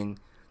winning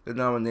the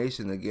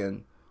nomination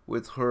again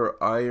with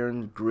her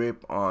iron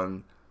grip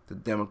on the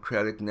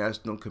Democratic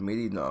National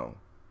Committee now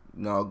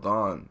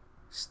gone.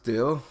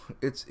 Still,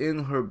 it's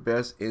in her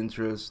best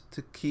interest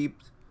to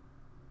keep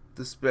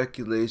the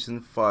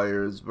speculation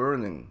fires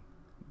burning,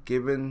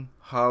 given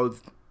how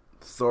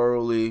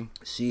thoroughly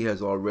she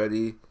has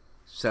already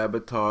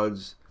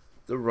sabotaged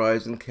the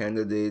rising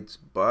candidates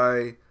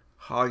by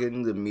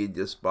hogging the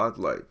media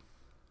spotlight.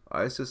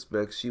 I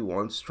suspect she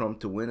wants Trump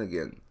to win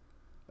again.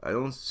 I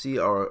don't see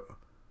our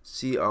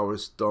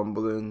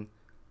stumbling,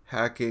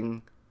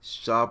 hacking,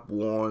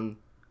 shop-worn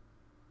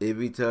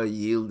Evita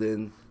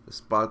yielding the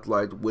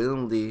spotlight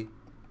willingly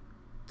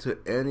to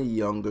any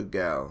younger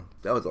gal.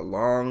 That was a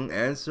long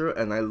answer,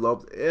 and I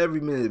loved every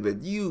minute of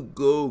it. You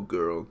go,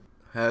 girl.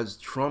 Has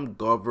Trump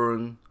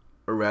governed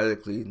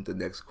erratically? The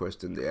next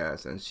question they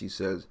asked, and she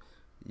says,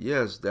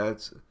 yes,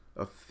 that's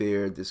a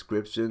fair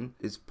description.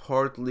 It's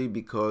partly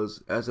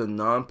because as a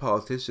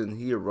non-politician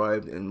he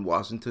arrived in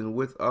Washington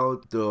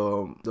without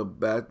the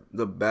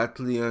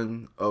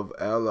battalion of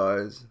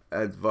allies,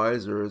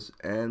 advisors,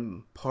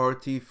 and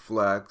party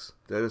flags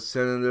that a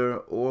senator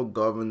or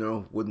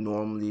governor would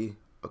normally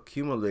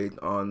accumulate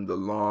on the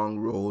long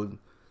road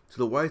to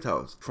the White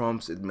House.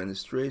 Trump's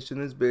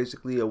administration is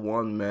basically a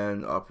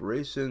one-man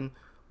operation,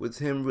 with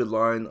him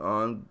relying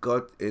on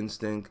gut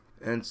instinct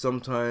and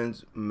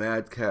sometimes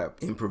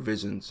madcap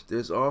improvisations.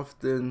 There's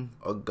often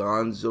a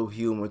gonzo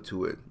humor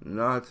to it.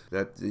 Not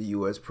that the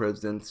US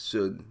president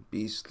should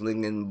be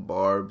slinging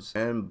barbs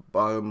and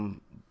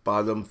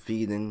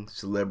bottom-feeding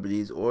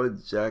celebrities or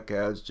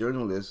jackass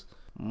journalists,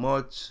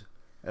 much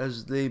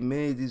as they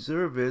may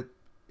deserve it.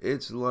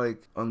 It's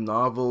like a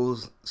novel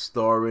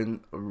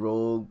starring a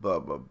rogue, blah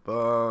blah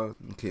blah.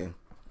 Okay.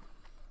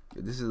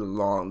 This is a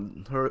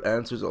long, her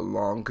answers are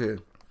long. Okay.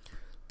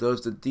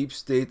 Does the deep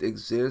state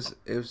exist?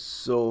 If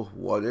so,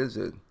 what is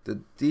it? The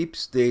deep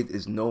state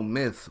is no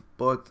myth,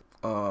 but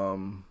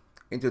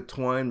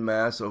intertwined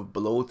mass of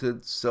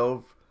bloated,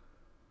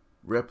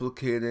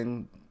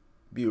 self-replicating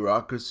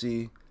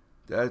bureaucracy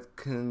that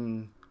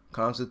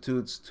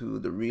constitutes to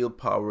the real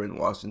power in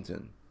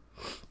Washington.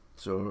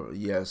 So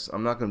yes,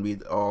 I'm not gonna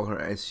read all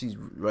her. She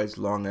writes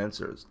long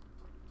answers.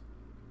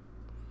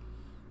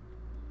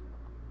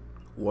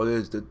 What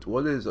is a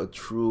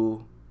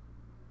true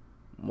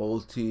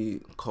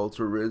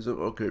multiculturalism?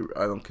 Okay,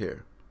 I don't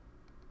care.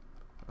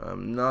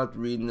 I'm not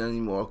reading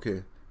anymore.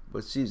 Okay,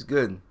 but she's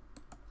good.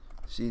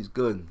 She's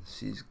good.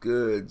 She's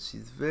good.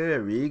 She's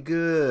very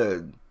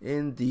good.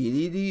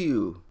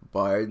 Indeed.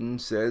 Biden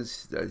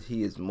says that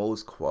he is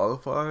most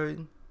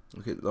qualified.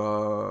 Okay,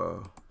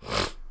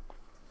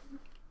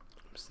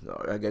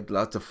 I get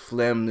lots of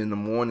phlegm in the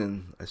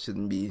morning. I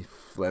shouldn't be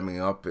phlegming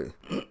up it.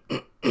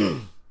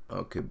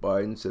 Okay,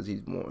 Biden says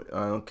he's more.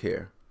 I don't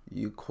care.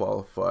 You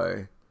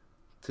qualify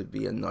to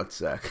be a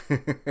nutsack.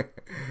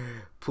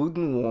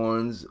 Putin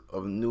warns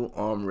of new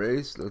arm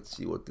race. Let's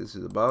see what this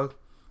is about.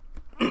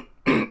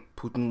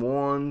 Putin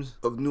warns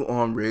of new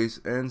arm race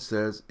and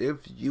says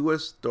if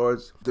U.S.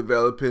 starts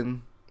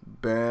developing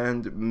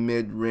banned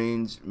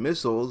mid-range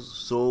missiles,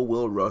 so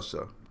will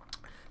Russia.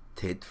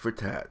 Tit for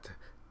tat.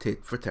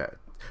 Tit for tat.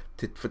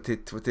 Tit for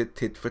tit for tit.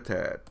 Tit for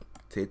tat.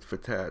 Tit for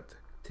tat.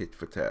 Tit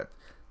for tat.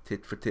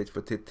 Tit for tit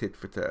for tit. Tit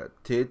for tat.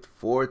 Tit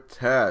for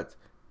tat.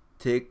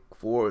 Tit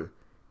for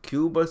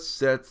Cuba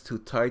set to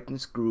tighten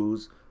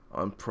screws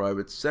on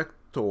private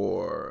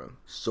sector.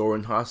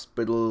 Soaring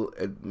hospital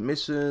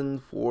admission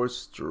for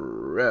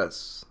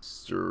stress.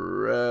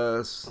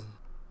 Stress.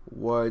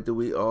 Why do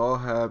we all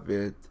have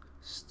it?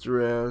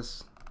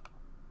 Stress.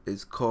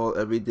 It's called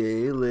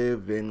everyday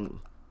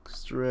living.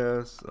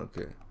 Stress.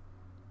 Okay.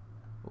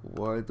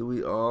 Why do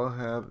we all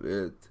have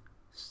it?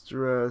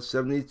 Stress.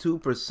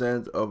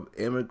 72% of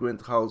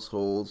immigrant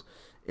households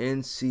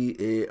in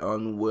CA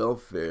on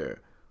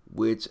welfare,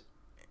 which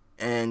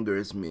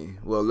angers me.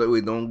 Well, we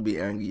don't be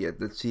angry yet.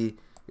 Let's see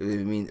if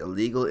they mean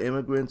illegal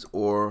immigrants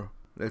or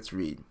let's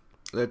read.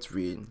 Let's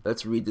read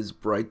this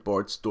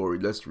Breitbart story.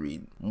 Let's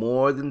read.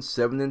 More than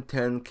 7 in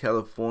 10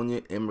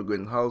 California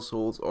immigrant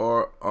households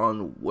are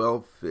on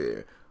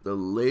welfare. The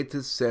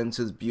latest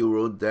Census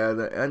Bureau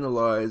data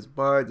analyzed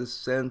by the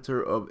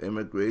Center of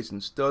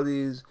Immigration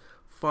Studies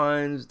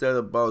finds that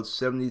about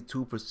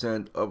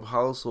 72% of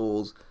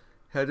households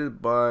headed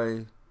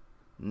by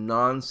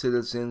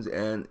non-citizens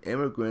and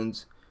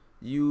immigrants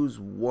use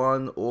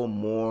one or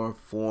more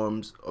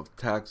forms of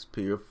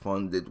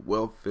taxpayer-funded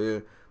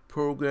welfare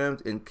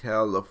programs in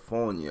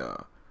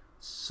California.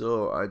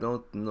 So I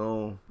don't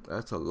know,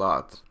 that's a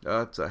lot.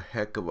 That's a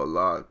heck of a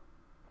lot.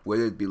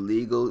 Whether it be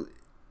legal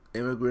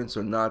immigrants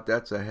or not,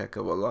 that's a heck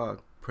of a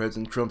lot.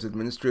 President Trump's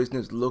administration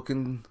is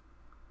looking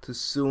to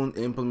soon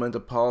implement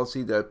a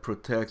policy that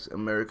protects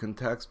American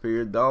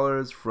taxpayer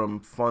dollars from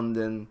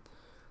funding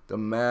the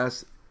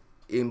mass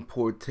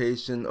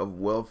importation of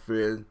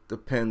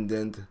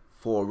welfare-dependent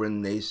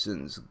foreign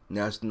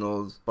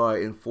nationals by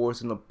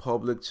enforcing a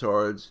public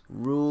charge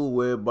rule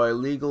whereby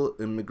legal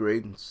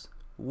immigrants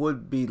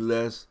would be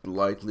less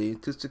likely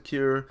to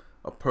secure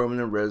a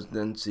permanent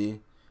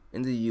residency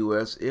in the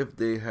U.S. if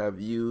they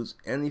have used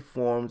any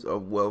forms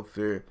of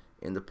welfare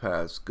in the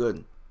past.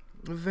 Good.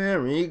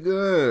 Very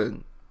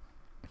good.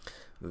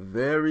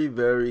 Very,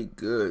 very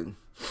good.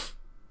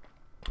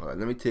 Alright,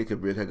 let me take a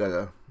break. I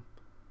gotta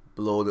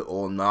blow the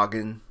old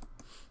noggin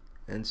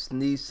and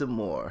sneeze some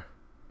more.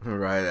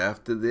 Right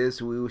after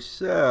this, we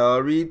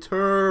shall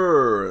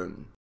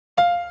return.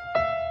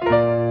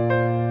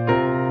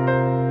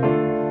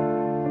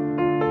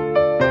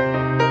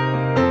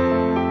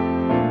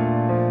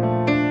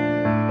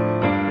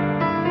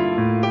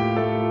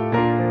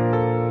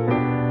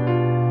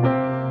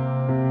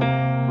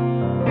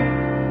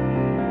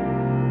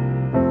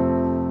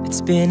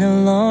 It's been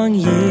a long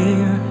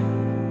year.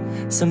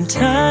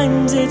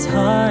 Sometimes it's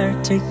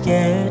hard to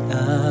get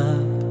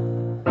up,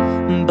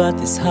 but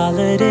this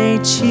holiday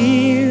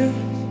cheer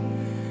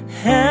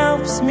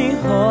helps me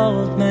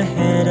hold my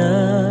head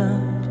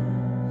up.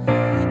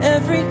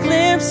 Every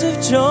glimpse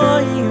of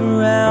joy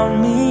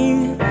around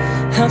me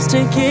helps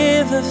to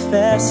give a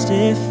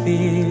festive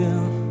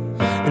feel.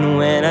 And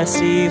when I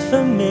see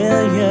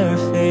familiar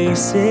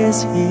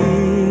faces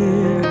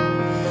here,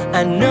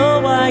 I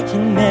know I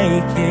can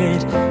make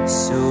it.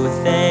 So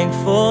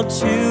thankful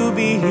to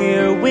be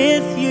here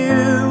with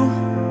you.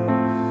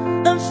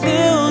 I'm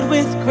filled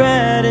with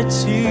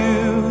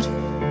gratitude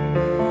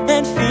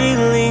and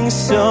feeling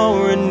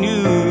so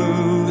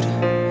renewed.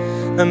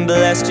 I'm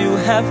blessed to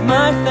have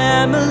my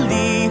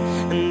family,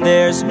 and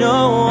there's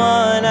no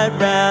one I'd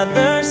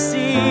rather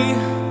see.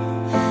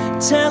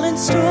 Telling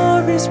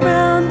stories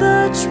round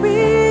the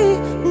tree,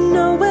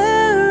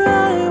 nowhere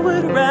I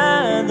would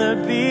rather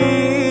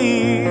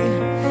be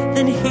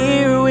than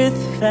here with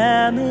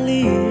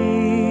family.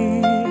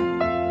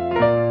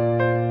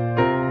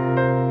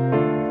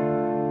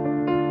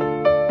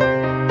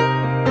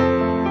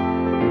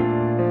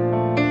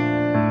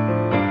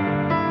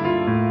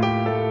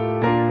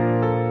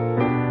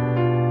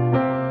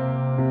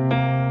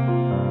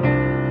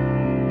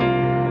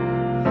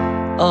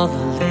 All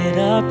the lit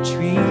up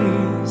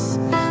trees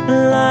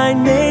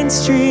line Main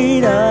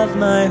Street of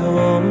my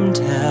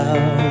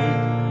hometown.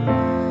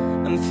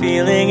 I'm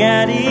feeling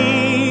at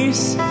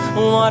ease,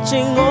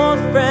 watching old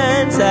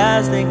friends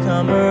as they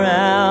come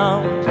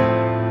around,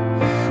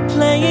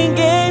 playing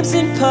games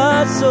and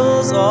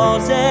puzzles all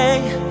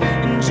day,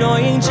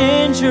 enjoying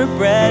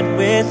gingerbread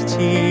with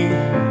tea.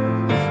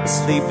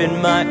 Sleep in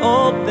my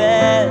old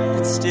bed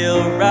that's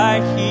still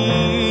right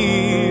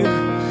here,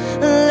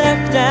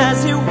 left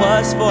as it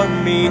was for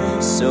me.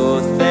 So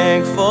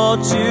thankful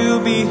to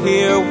be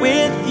here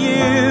with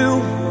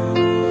you.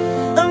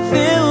 I'm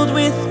filled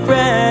with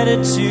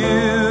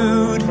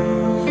gratitude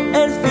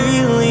and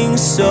feeling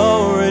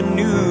so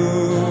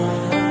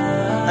renewed.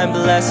 I'm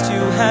blessed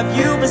to have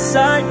you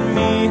beside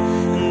me,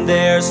 and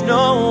there's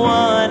no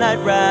one I'd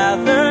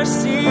rather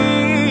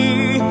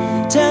see.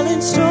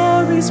 Telling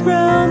stories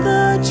round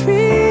the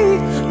tree,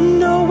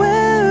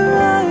 nowhere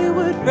I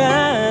would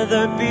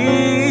rather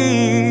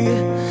be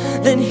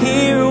than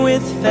here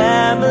with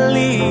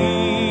family.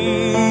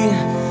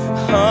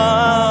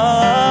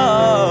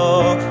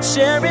 Oh,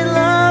 sharing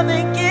love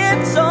and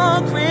gifts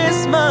on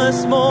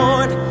Christmas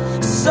morn.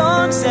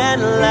 Songs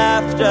and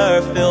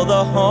laughter fill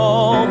the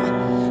home.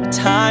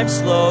 Time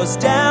slows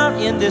down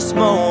in this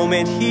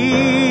moment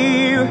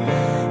here,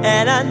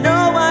 and I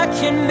know I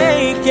can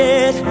make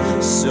it.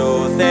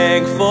 So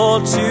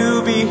thankful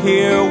to be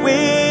here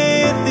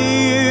with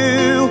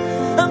you.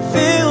 I'm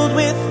filled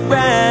with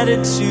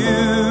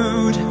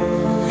gratitude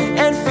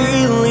and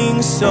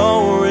feeling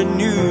so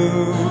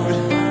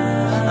renewed.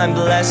 I'm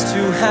blessed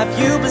to have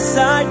you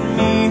beside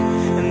me,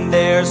 and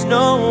there's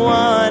no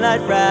one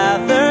I'd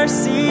rather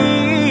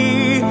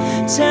see.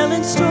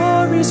 Telling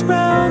stories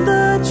round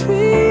the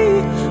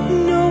tree,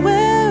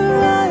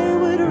 nowhere I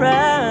would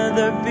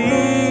rather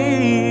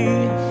be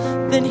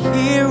than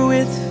here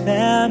with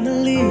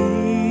family.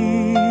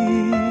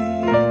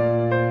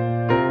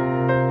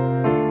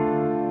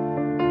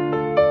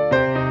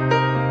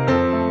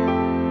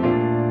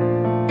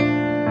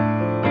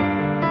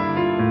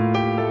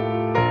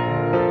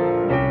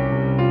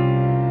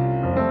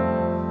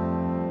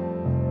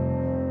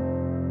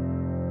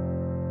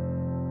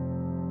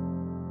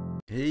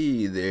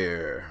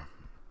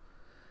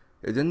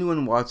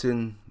 anyone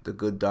watching The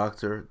Good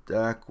Doctor,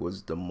 that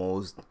was the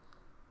most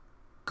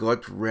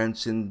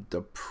gut-wrenching,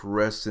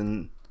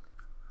 depressing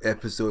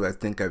episode I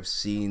think I've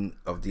seen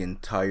of the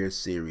entire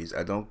series.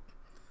 I don't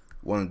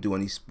want to do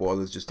any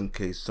spoilers just in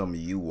case some of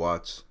you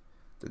watch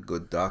The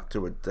Good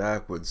Doctor, but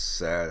that was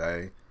sad.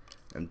 I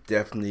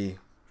definitely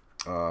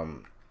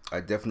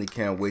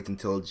can't wait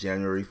until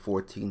January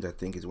 14th, I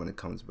think is when it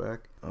comes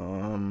back.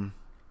 That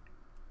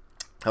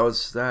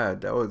was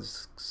sad. That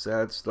was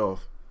sad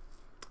stuff.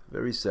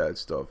 Very sad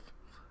stuff.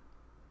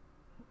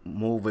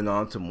 Moving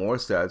on to more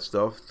sad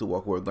stuff, to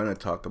what we're going to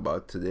talk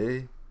about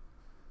today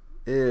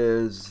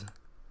is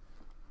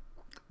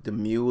the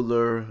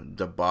Mueller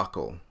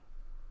debacle.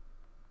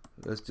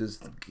 Let's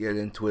just get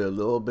into it a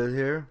little bit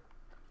here.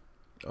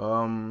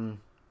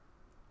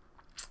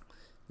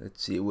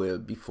 Let's see,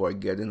 before I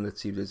get in, let's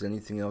see if there's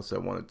anything else I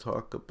want to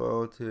talk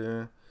about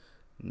here.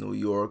 New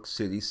York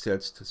City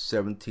sets to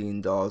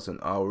 $17 an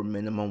hour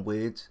minimum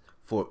wage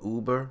for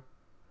Uber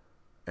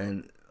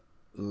and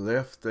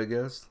Lyft, I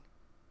guess.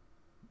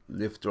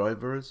 Lyft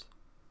drivers.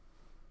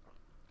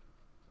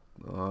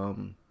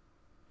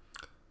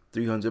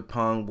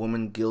 300-pound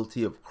woman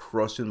guilty of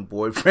crushing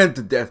boyfriend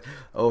to death.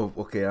 Oh,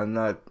 okay, I'm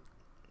not...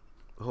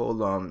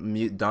 Hold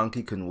on,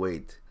 Donkey can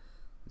wait.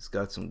 It's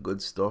got some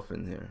good stuff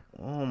in here.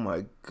 Oh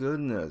my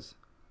goodness.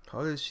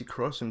 How did she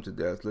crush him to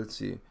death? Let's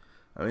see.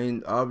 I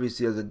mean,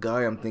 obviously as a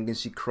guy, I'm thinking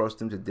she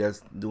crushed him to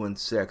death doing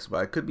sex, but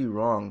I could be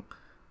wrong.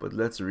 But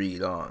let's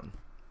read on.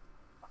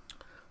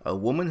 A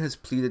woman has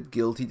pleaded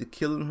guilty to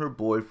killing her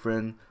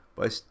boyfriend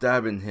by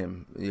stabbing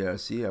him. Yeah,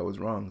 see, I was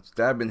wrong.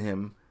 Stabbing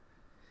him,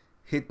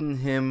 hitting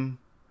him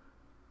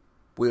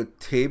with a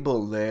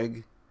table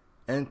leg,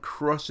 and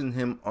crushing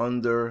him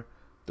under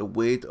the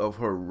weight of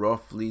her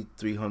roughly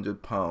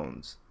 300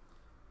 pounds.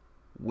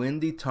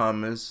 Wendy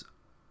Thomas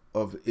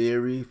of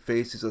Erie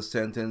faces a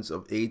sentence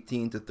of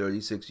 18 to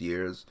 36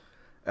 years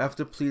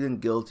after pleading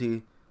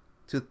guilty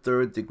to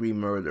third-degree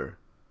murder.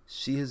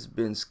 She has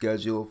been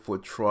scheduled for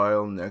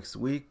trial next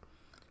week,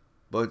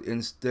 but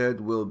instead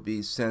will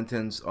be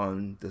sentenced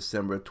on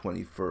December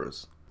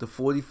 21st. The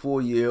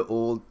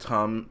 44-year-old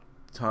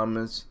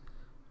Thomas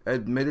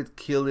admitted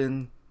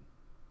killing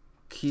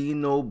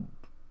Keno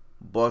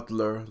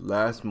Butler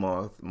last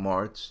month,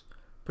 March,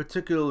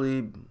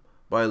 particularly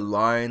by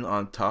lying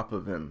on top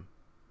of him.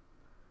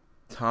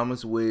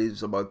 Thomas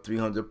weighs about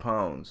 300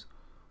 pounds,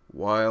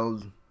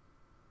 while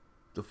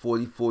the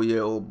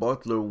 44-year-old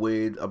Butler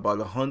weighed about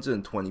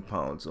 120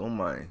 pounds. Oh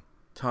my.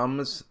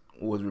 Thomas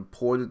was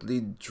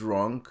reportedly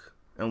drunk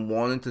and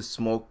wanted to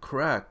smoke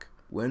crack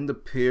when the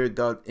pair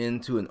got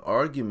into an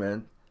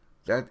argument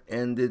that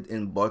ended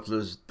in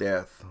Butler's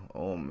death.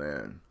 Oh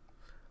man.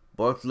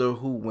 Butler,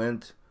 who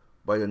went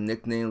by the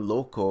nickname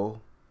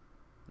Loco,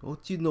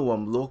 don't you know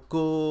I'm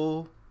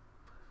Loco,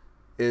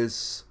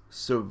 is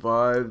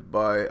survived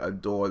by a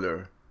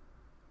daughter,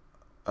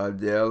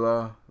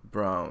 Adela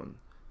Brown,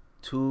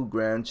 2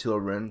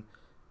 grandchildren,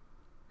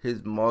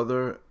 his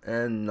mother,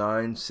 and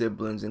 9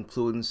 siblings,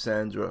 including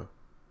Sandra,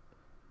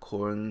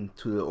 according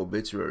to the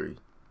obituary.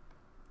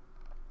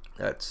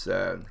 That's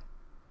sad.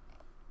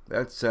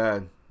 That's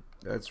sad.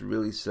 That's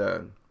really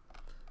sad.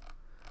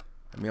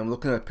 I mean, I'm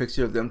looking at a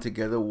picture of them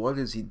together. What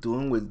is he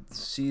doing with...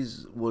 She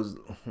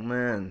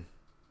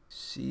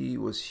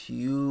was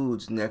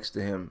huge next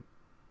to him.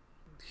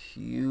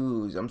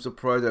 Huge. I'm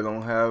surprised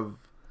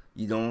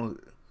you don't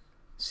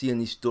see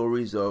any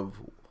stories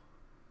of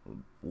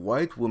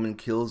white woman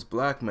kills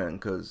black man,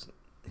 because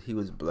he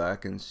was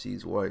black and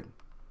she's white.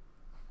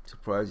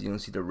 Surprised you don't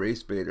see the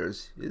race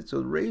baiters. It's a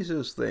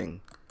racist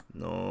thing.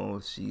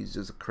 No, she's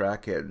just a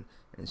crackhead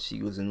and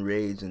she was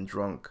enraged and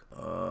drunk.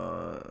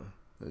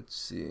 Let's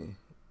see.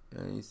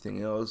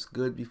 Anything else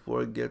good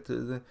before I get to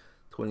the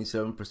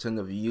 27%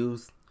 of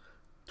youth,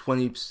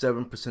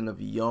 27% of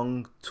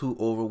young, too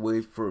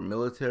overweight for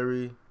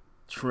military,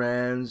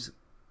 trans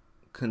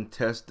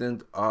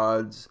contestant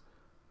odds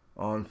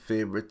on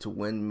favorite to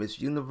win Miss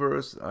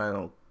Universe.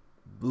 I'm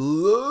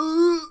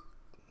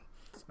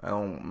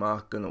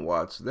not gonna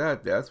watch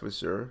that, that's for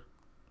sure.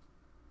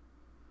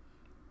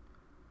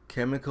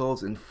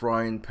 Chemicals in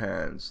frying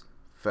pans.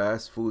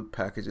 Fast food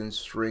packaging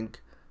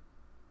shrink.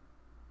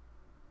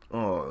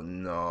 Oh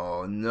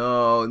no,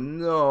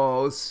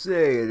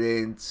 say it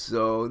ain't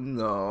so.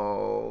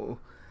 No.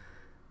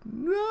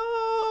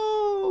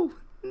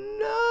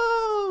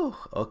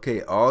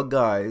 Okay, all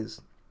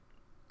guys,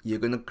 you're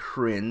gonna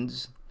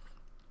cringe.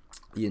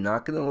 You're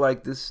not gonna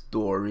like this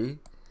story.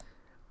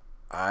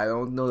 I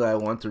don't know that I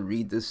want to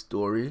read this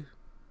story,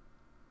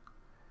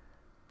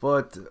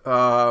 but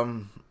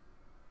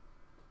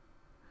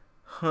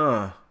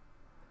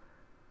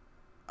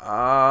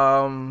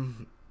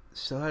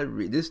shall I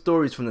read? This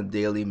story is from the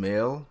Daily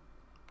Mail.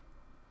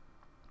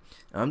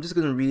 I'm just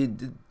gonna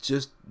read it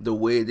just the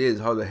way it is,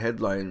 how the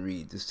headline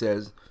reads. It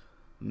says,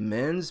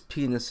 men's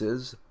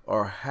penises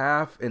are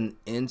half an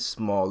inch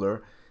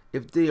smaller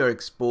if they are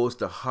exposed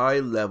to high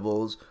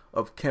levels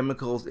of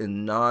chemicals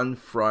in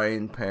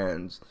non-frying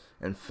pans,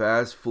 and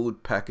fast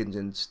food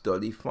packaging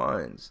study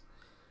finds.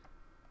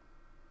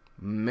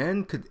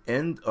 men could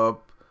end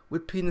up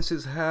with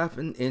penises half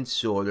an inch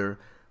shorter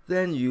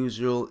than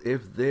usual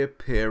if their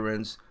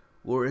parents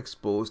were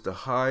exposed to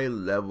high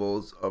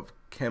levels of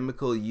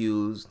chemical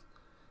used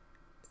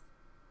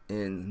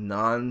in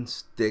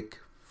non-stick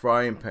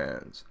frying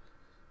pans.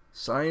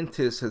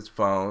 Scientists have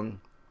found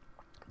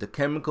the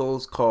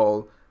chemicals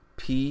called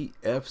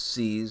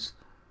PFCs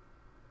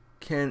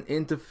can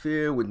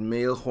interfere with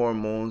male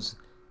hormones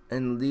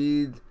and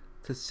lead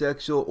to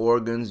sexual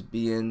organs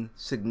being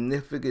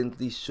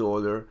significantly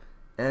shorter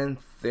and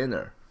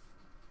thinner.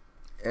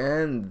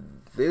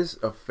 And this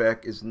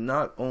effect is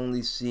not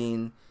only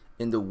seen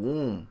in the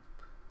womb.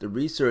 The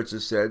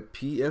researchers said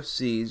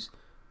PFCs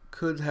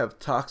could have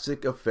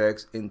toxic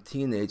effects in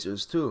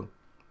teenagers too.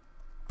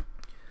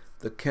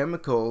 The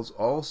chemicals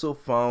also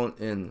found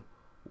in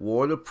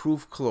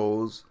waterproof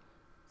clothes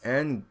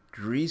and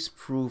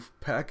grease-proof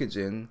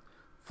packaging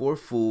for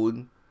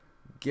food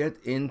get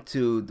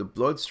into the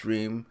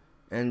bloodstream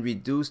and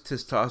reduce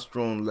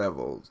testosterone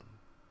levels.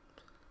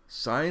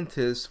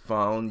 Scientists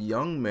found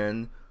young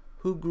men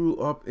who grew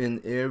up in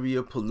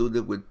area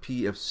polluted with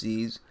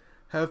PFCs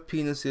have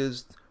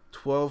penises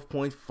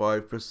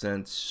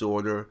 12.5%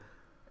 shorter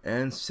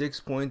and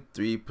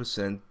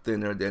 6.3%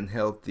 thinner than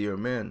healthier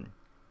men.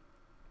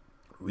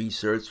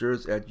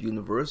 Researchers at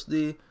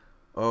University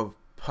of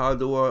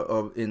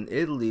Padua in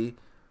Italy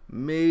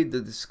made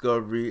the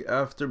discovery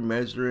after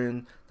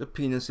measuring the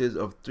penises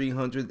of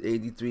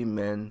 383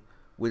 men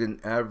with an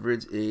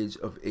average age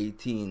of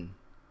 18.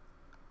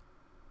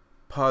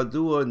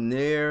 Padua,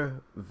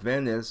 near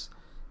Venice,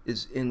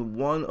 is in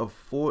one of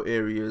 4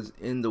 areas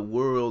in the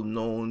world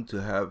known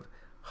to have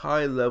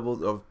high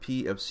levels of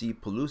PFC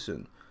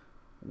pollution,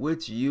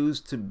 which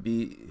used to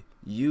be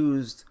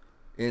used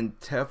in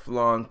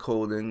Teflon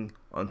coating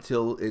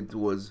until it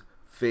was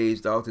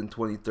phased out in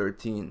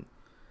 2013.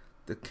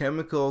 The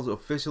chemicals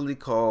officially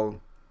called,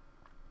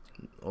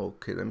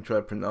 okay, let me try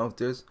to pronounce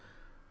this,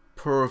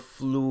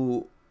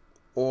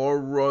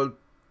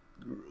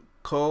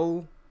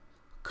 perfluoroalkyl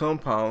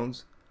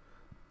compounds,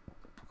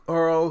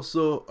 are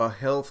also a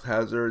health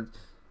hazard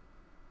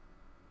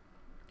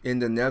in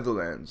the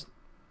Netherlands,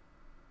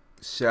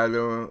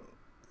 Shandong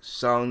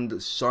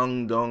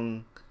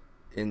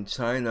in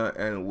China,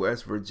 and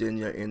West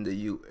Virginia in the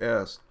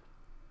US.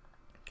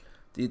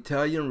 The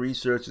Italian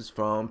researchers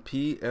found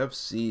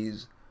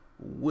PFCs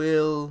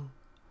will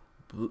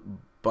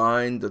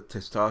bind the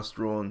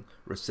testosterone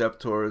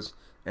receptors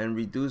and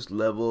reduce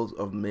levels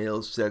of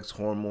male sex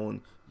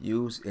hormone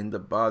used in the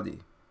body.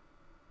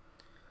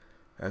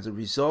 As a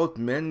result,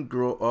 men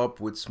grow up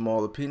with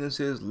smaller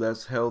penises,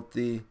 less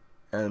healthy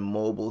and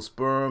mobile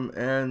sperm,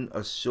 and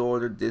a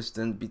shorter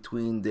distance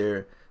between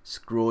their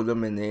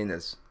scrotum and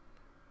anus.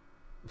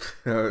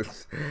 I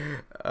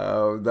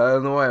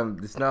don't know why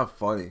it's not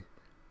funny.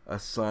 A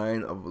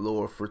sign of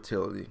lower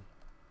fertility.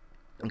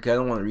 Okay, I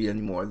don't want to read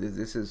anymore.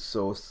 This is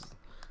so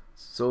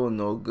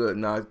no good.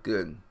 Not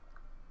good.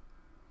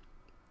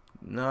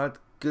 Not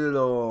good at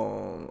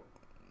all.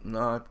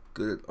 Not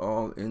good at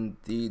all.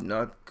 Indeed,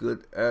 not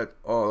good at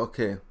all.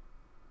 Okay.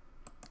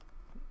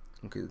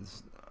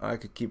 I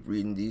could keep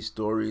reading these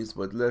stories,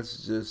 but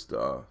let's just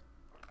I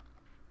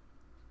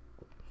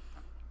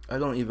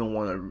don't even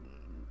want to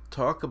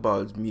talk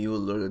about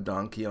Mueller the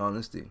donkey,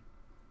 honestly.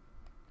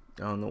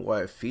 I don't know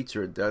why I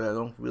featured that. I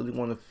don't really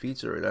want to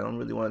feature it. I don't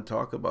really want to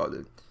talk about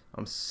it.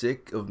 I'm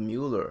sick of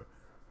Mueller.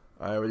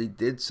 I already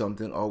did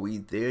something. Are we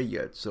there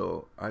yet?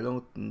 So I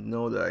don't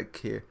know that I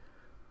care.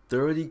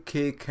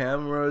 30K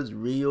cameras,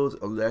 Rio's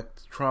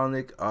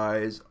electronic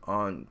eyes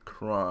on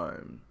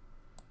crime.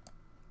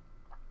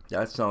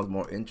 That sounds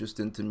more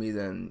interesting to me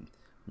than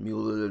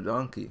Mueller the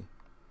donkey.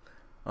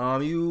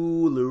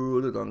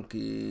 Mueller the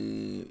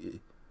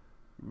donkey.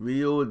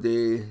 Rio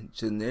de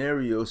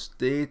Janeiro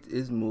state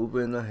is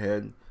moving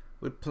ahead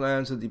with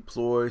plans to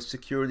deploy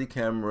security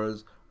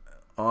cameras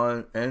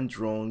and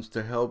drones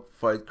to help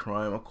fight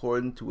crime,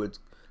 according to its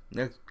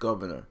next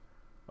governor,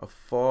 a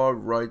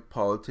far-right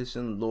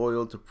politician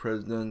loyal to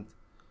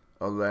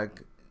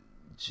President-elect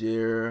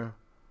Jair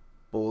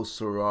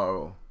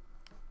Bolsonaro.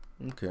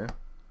 Okay.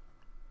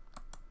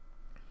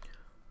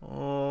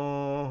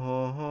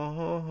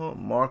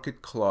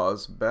 Market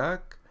clause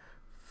back.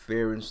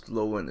 Fair and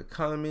slow in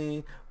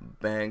economy,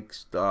 bank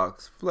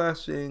stocks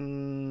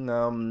flashing,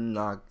 I'm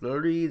not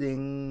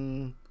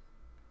reading.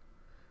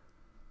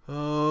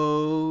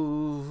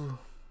 Oh,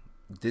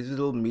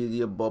 digital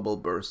media bubble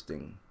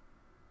bursting.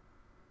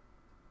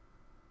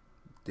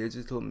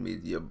 Digital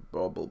media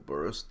bubble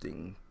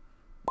bursting.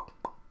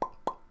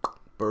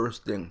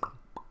 Okay,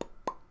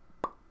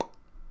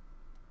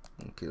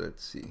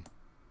 let's see.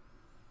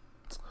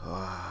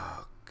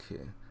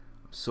 Okay.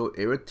 So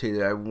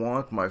irritated. I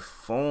want my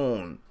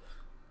phone.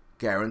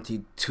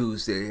 Guaranteed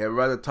Tuesday. I'd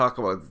rather talk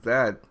about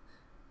that.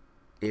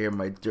 Air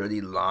my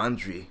dirty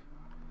laundry.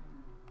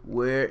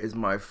 Where is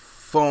my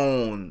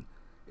phone?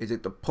 Is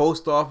it the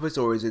post office,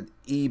 or is it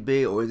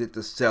eBay, or is it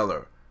the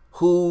seller?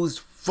 Whose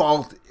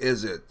fault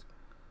is it?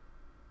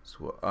 That's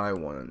what I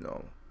want to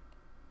know.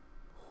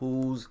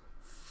 Whose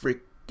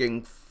freaking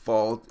freaking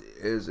fault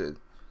is it?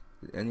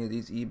 Did any of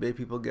these eBay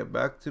people get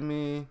back to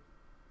me?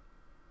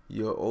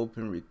 Your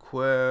open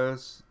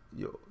request.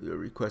 Your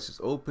request is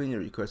open. Your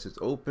request is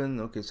open.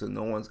 Okay, so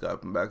no one's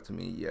gotten back to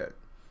me yet.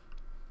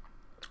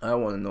 I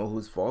want to know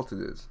whose fault it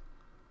is.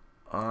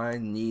 I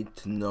need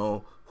to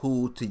know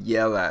who to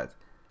yell at.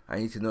 I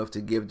need to know if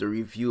to give the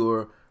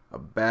reviewer a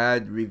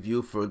bad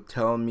review for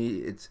telling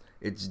me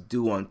it's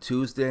due on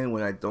Tuesday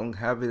when I don't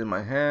have it in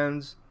my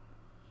hands,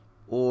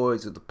 or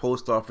is it the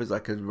post office I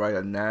could write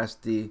a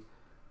nasty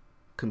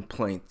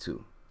complaint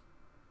to.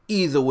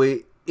 Either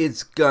way,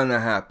 it's gonna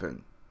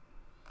happen.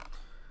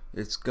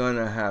 It's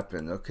gonna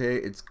happen, okay?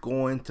 It's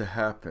going to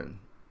happen.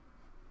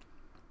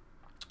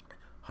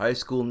 High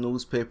school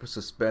newspaper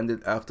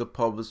suspended after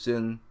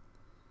publishing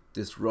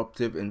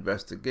disruptive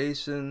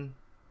investigation.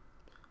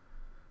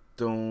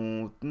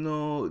 Don't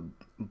know.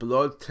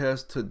 Blood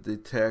test to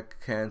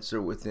detect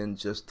cancer within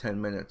just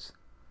 10 minutes.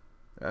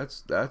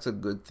 That's a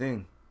good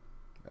thing.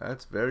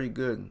 That's very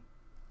good.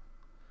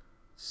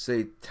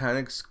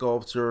 Satanic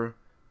sculpture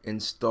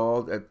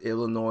installed at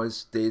Illinois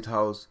State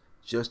House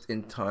just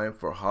in time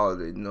for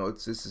holiday. No,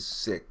 this is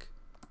sick.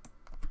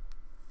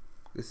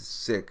 This is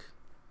sick.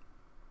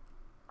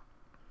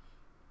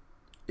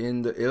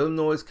 In the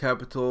Illinois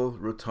Capitol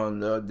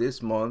Rotunda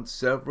this month,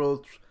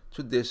 several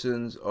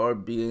traditions are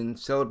being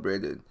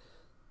celebrated.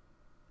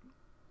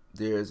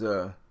 There's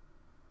a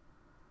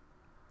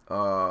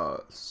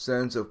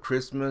sense of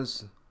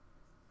Christmas,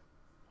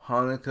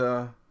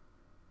 Hanukkah,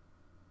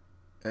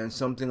 and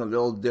something a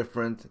little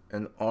different,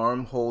 an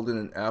arm holding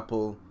an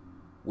apple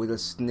with a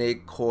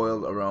snake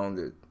coiled around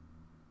it.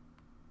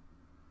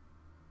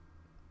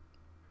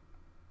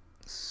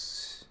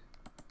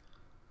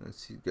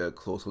 Let's see, get a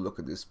closer look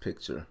at this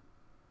picture.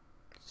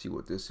 See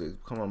what this is.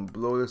 Come on,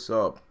 blow this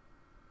up.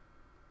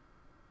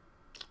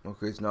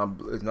 Okay, it's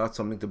not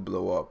something to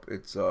blow up.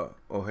 It's oh,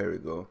 here we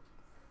go.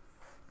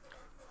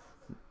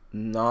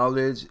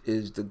 Knowledge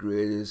is the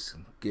greatest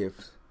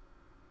gift.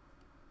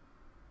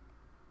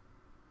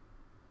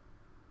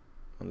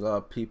 A lot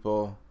of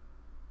people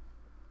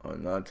are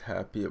not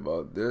happy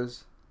about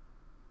this.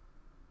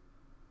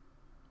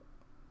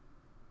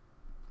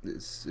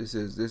 This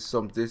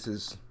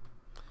is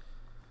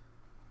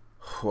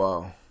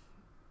wow.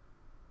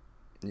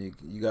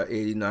 You got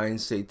 89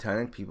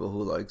 satanic people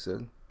who likes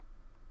it.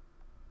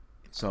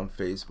 It's on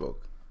Facebook.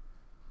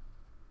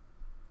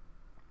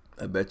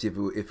 I bet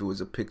you if it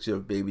was a picture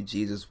of baby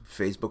Jesus,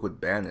 Facebook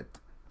would ban it.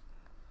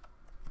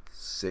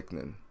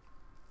 Sickening.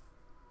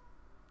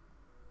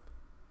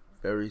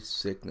 Very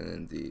sickening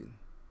indeed.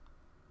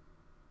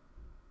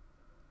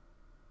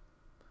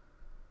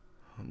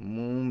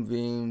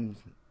 Moonbeam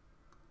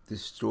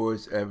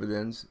destroys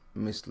evidence,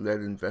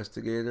 misled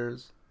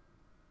investigators.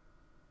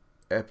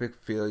 Epic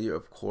failure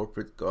of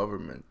corporate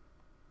government.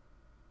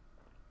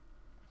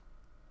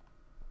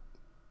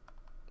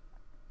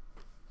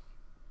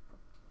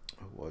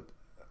 What?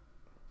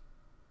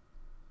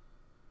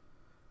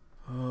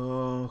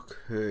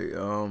 Okay,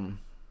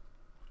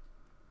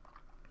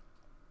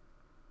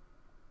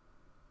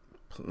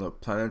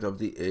 Planet of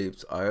the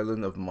Apes,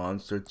 Island of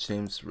Monster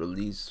Chimps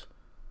released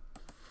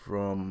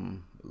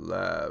from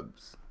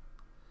labs.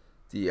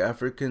 The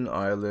African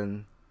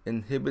island,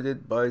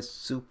 inhibited by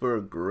super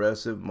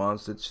aggressive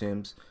monster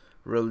chimps,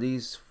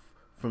 released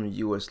from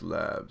US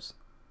labs.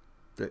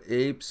 The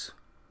apes,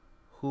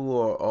 who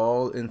are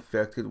all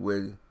infected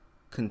with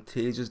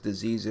contagious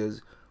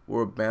diseases,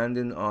 were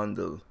abandoned on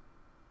the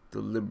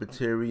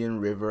Libertarian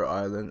River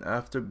Island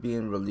after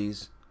being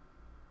released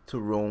to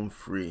roam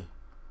free.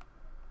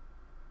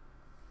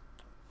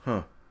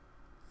 Huh.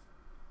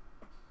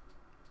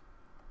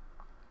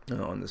 I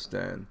don't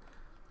understand.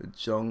 The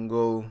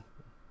jungle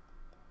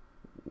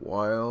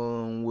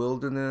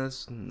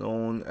wilderness,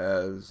 known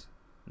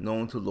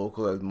to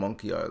local as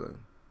Monkey Island,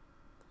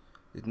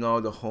 is now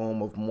the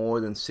home of more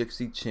than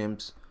 60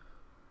 chimps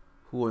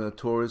who are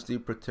notoriously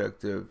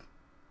protective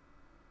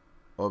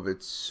of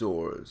its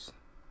shores.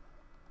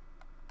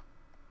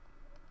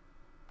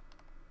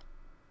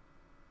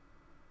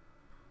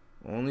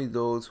 Only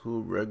those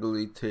who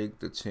regularly take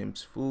the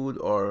chimps' food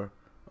are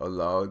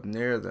allowed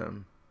near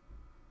them.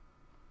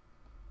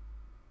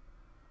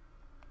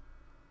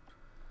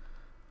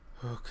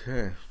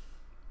 Okay.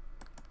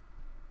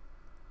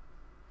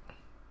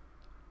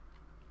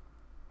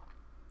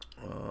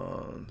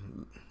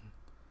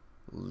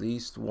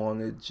 Least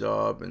wanted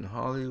job in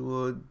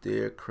Hollywood.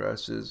 Dare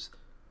crashes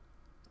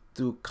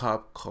through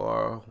cop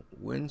car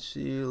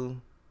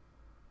windshield.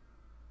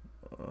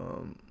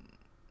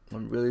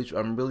 I'm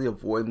really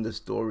avoiding the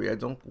story. I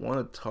don't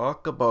want to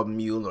talk about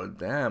Mueller.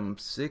 Damn, I'm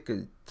sick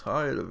and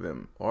tired of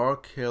him. R.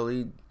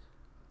 Kelly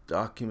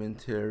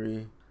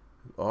documentary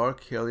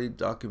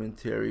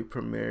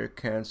premiere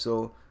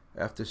canceled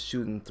after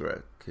shooting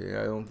threat. Okay,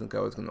 I don't think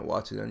I was gonna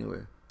watch it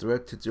anyway.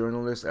 Threat to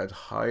journalists at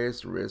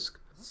highest risk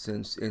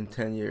since in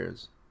 10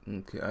 years.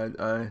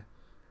 Okay,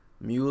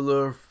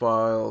 Mueller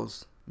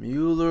files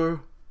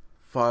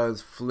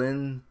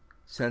Flynn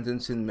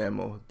sentencing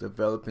memo,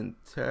 developing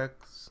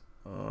text.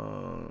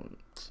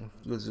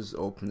 Let's just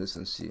open this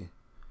and see.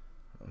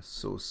 I'm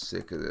so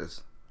sick of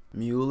this.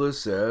 Mueller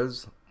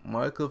says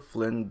Michael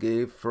Flynn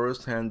gave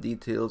first-hand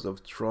details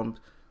of Trump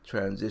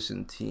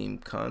transition team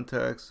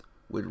contacts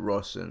with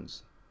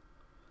Russians.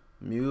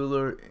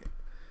 Mueller,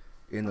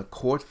 in a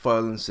court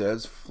filing,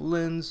 says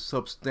Flynn's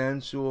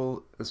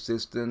substantial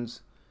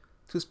assistance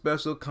to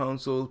special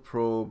counsel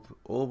probe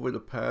over the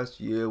past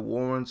year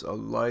warrants a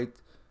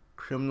light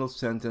criminal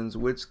sentence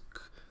which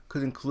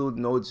could include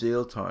no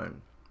jail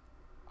time.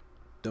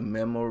 The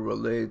memo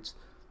relates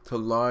to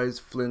lies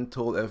Flynn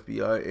told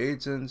FBI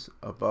agents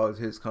about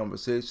his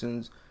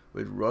conversations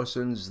with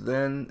Russia's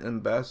then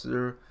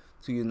ambassador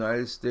to the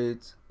United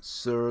States,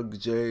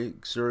 Sergei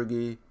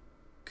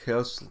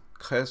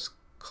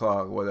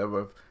Keskla,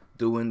 whatever,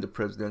 during the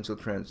presidential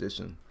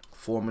transition.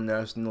 Former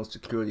National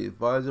Security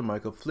Advisor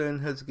Michael Flynn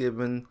has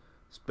given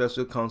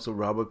Special Counsel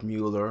Robert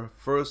Mueller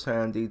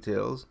first-hand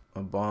details.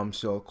 A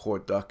bombshell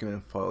court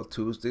document filed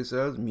Tuesday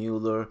says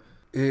Mueller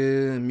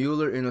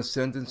in a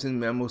sentencing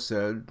memo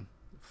said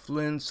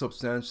Flynn's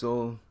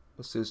substantial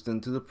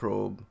assistant to the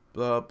probe,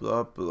 blah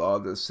blah blah.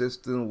 The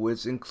assistant,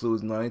 which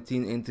includes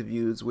 19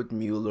 interviews with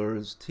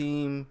Mueller's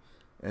team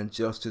and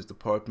Justice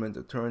Department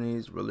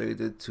attorneys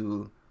related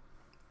to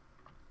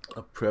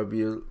a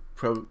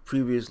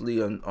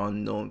previously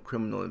unknown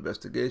criminal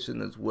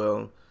investigation, as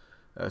well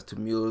as to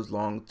Mueller's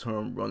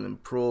long-term running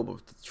probe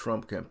of the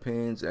Trump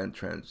campaigns and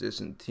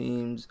transition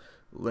teams,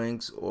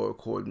 links or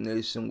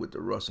coordination with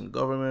the Russian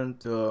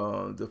government.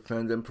 The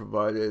defendant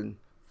provided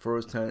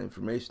first-hand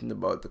information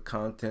about the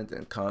content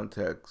and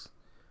context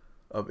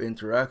of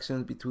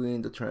interactions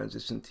between the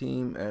transition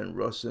team and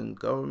Russian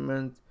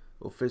government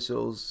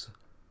officials,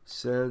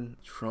 said.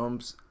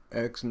 Trump's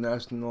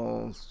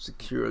ex-national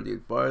security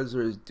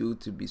advisor is due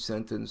to be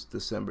sentenced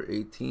December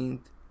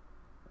 18th.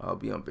 I'll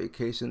be on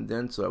vacation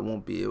then, so I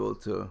won't be able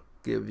to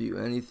give you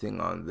anything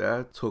on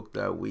that. Took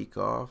that week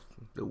off,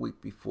 the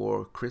week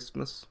before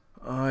Christmas.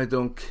 I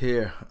don't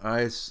care.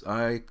 I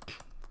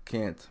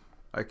can't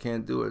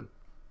do it.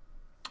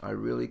 I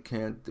really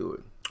can't do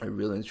it. I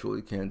really and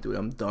truly can't do it.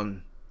 I'm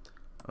done.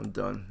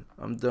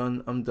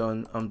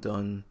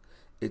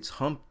 It's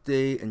hump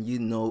day and you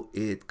know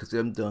it, 'cause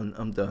I'm done.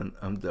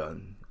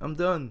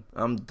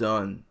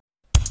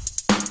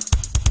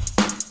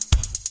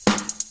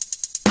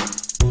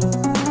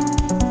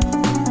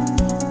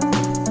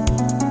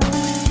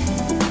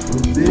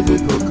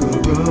 Political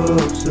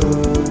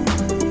corruption,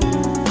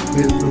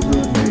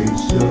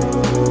 misinformation,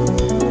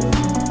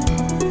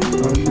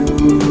 a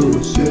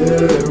new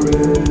sheriff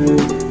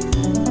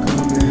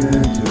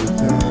coming to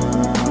town.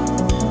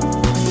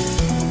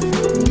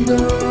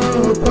 No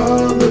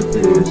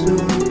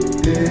politician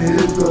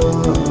is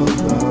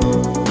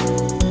allowed.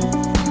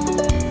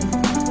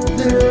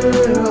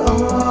 They're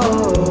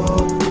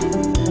all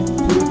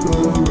too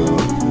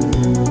corrupted.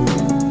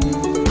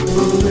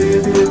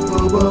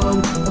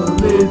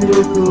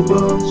 Political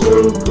bomb, so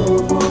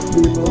come on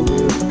people,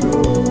 let's go.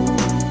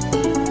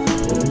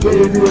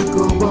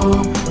 Political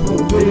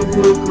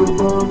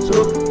bomb, so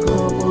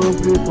come on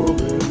people,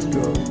 let's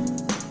go.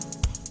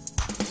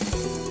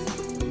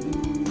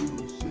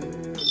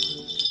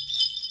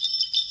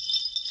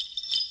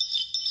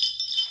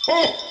 Ho,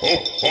 ho,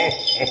 ho,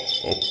 ho,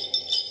 ho.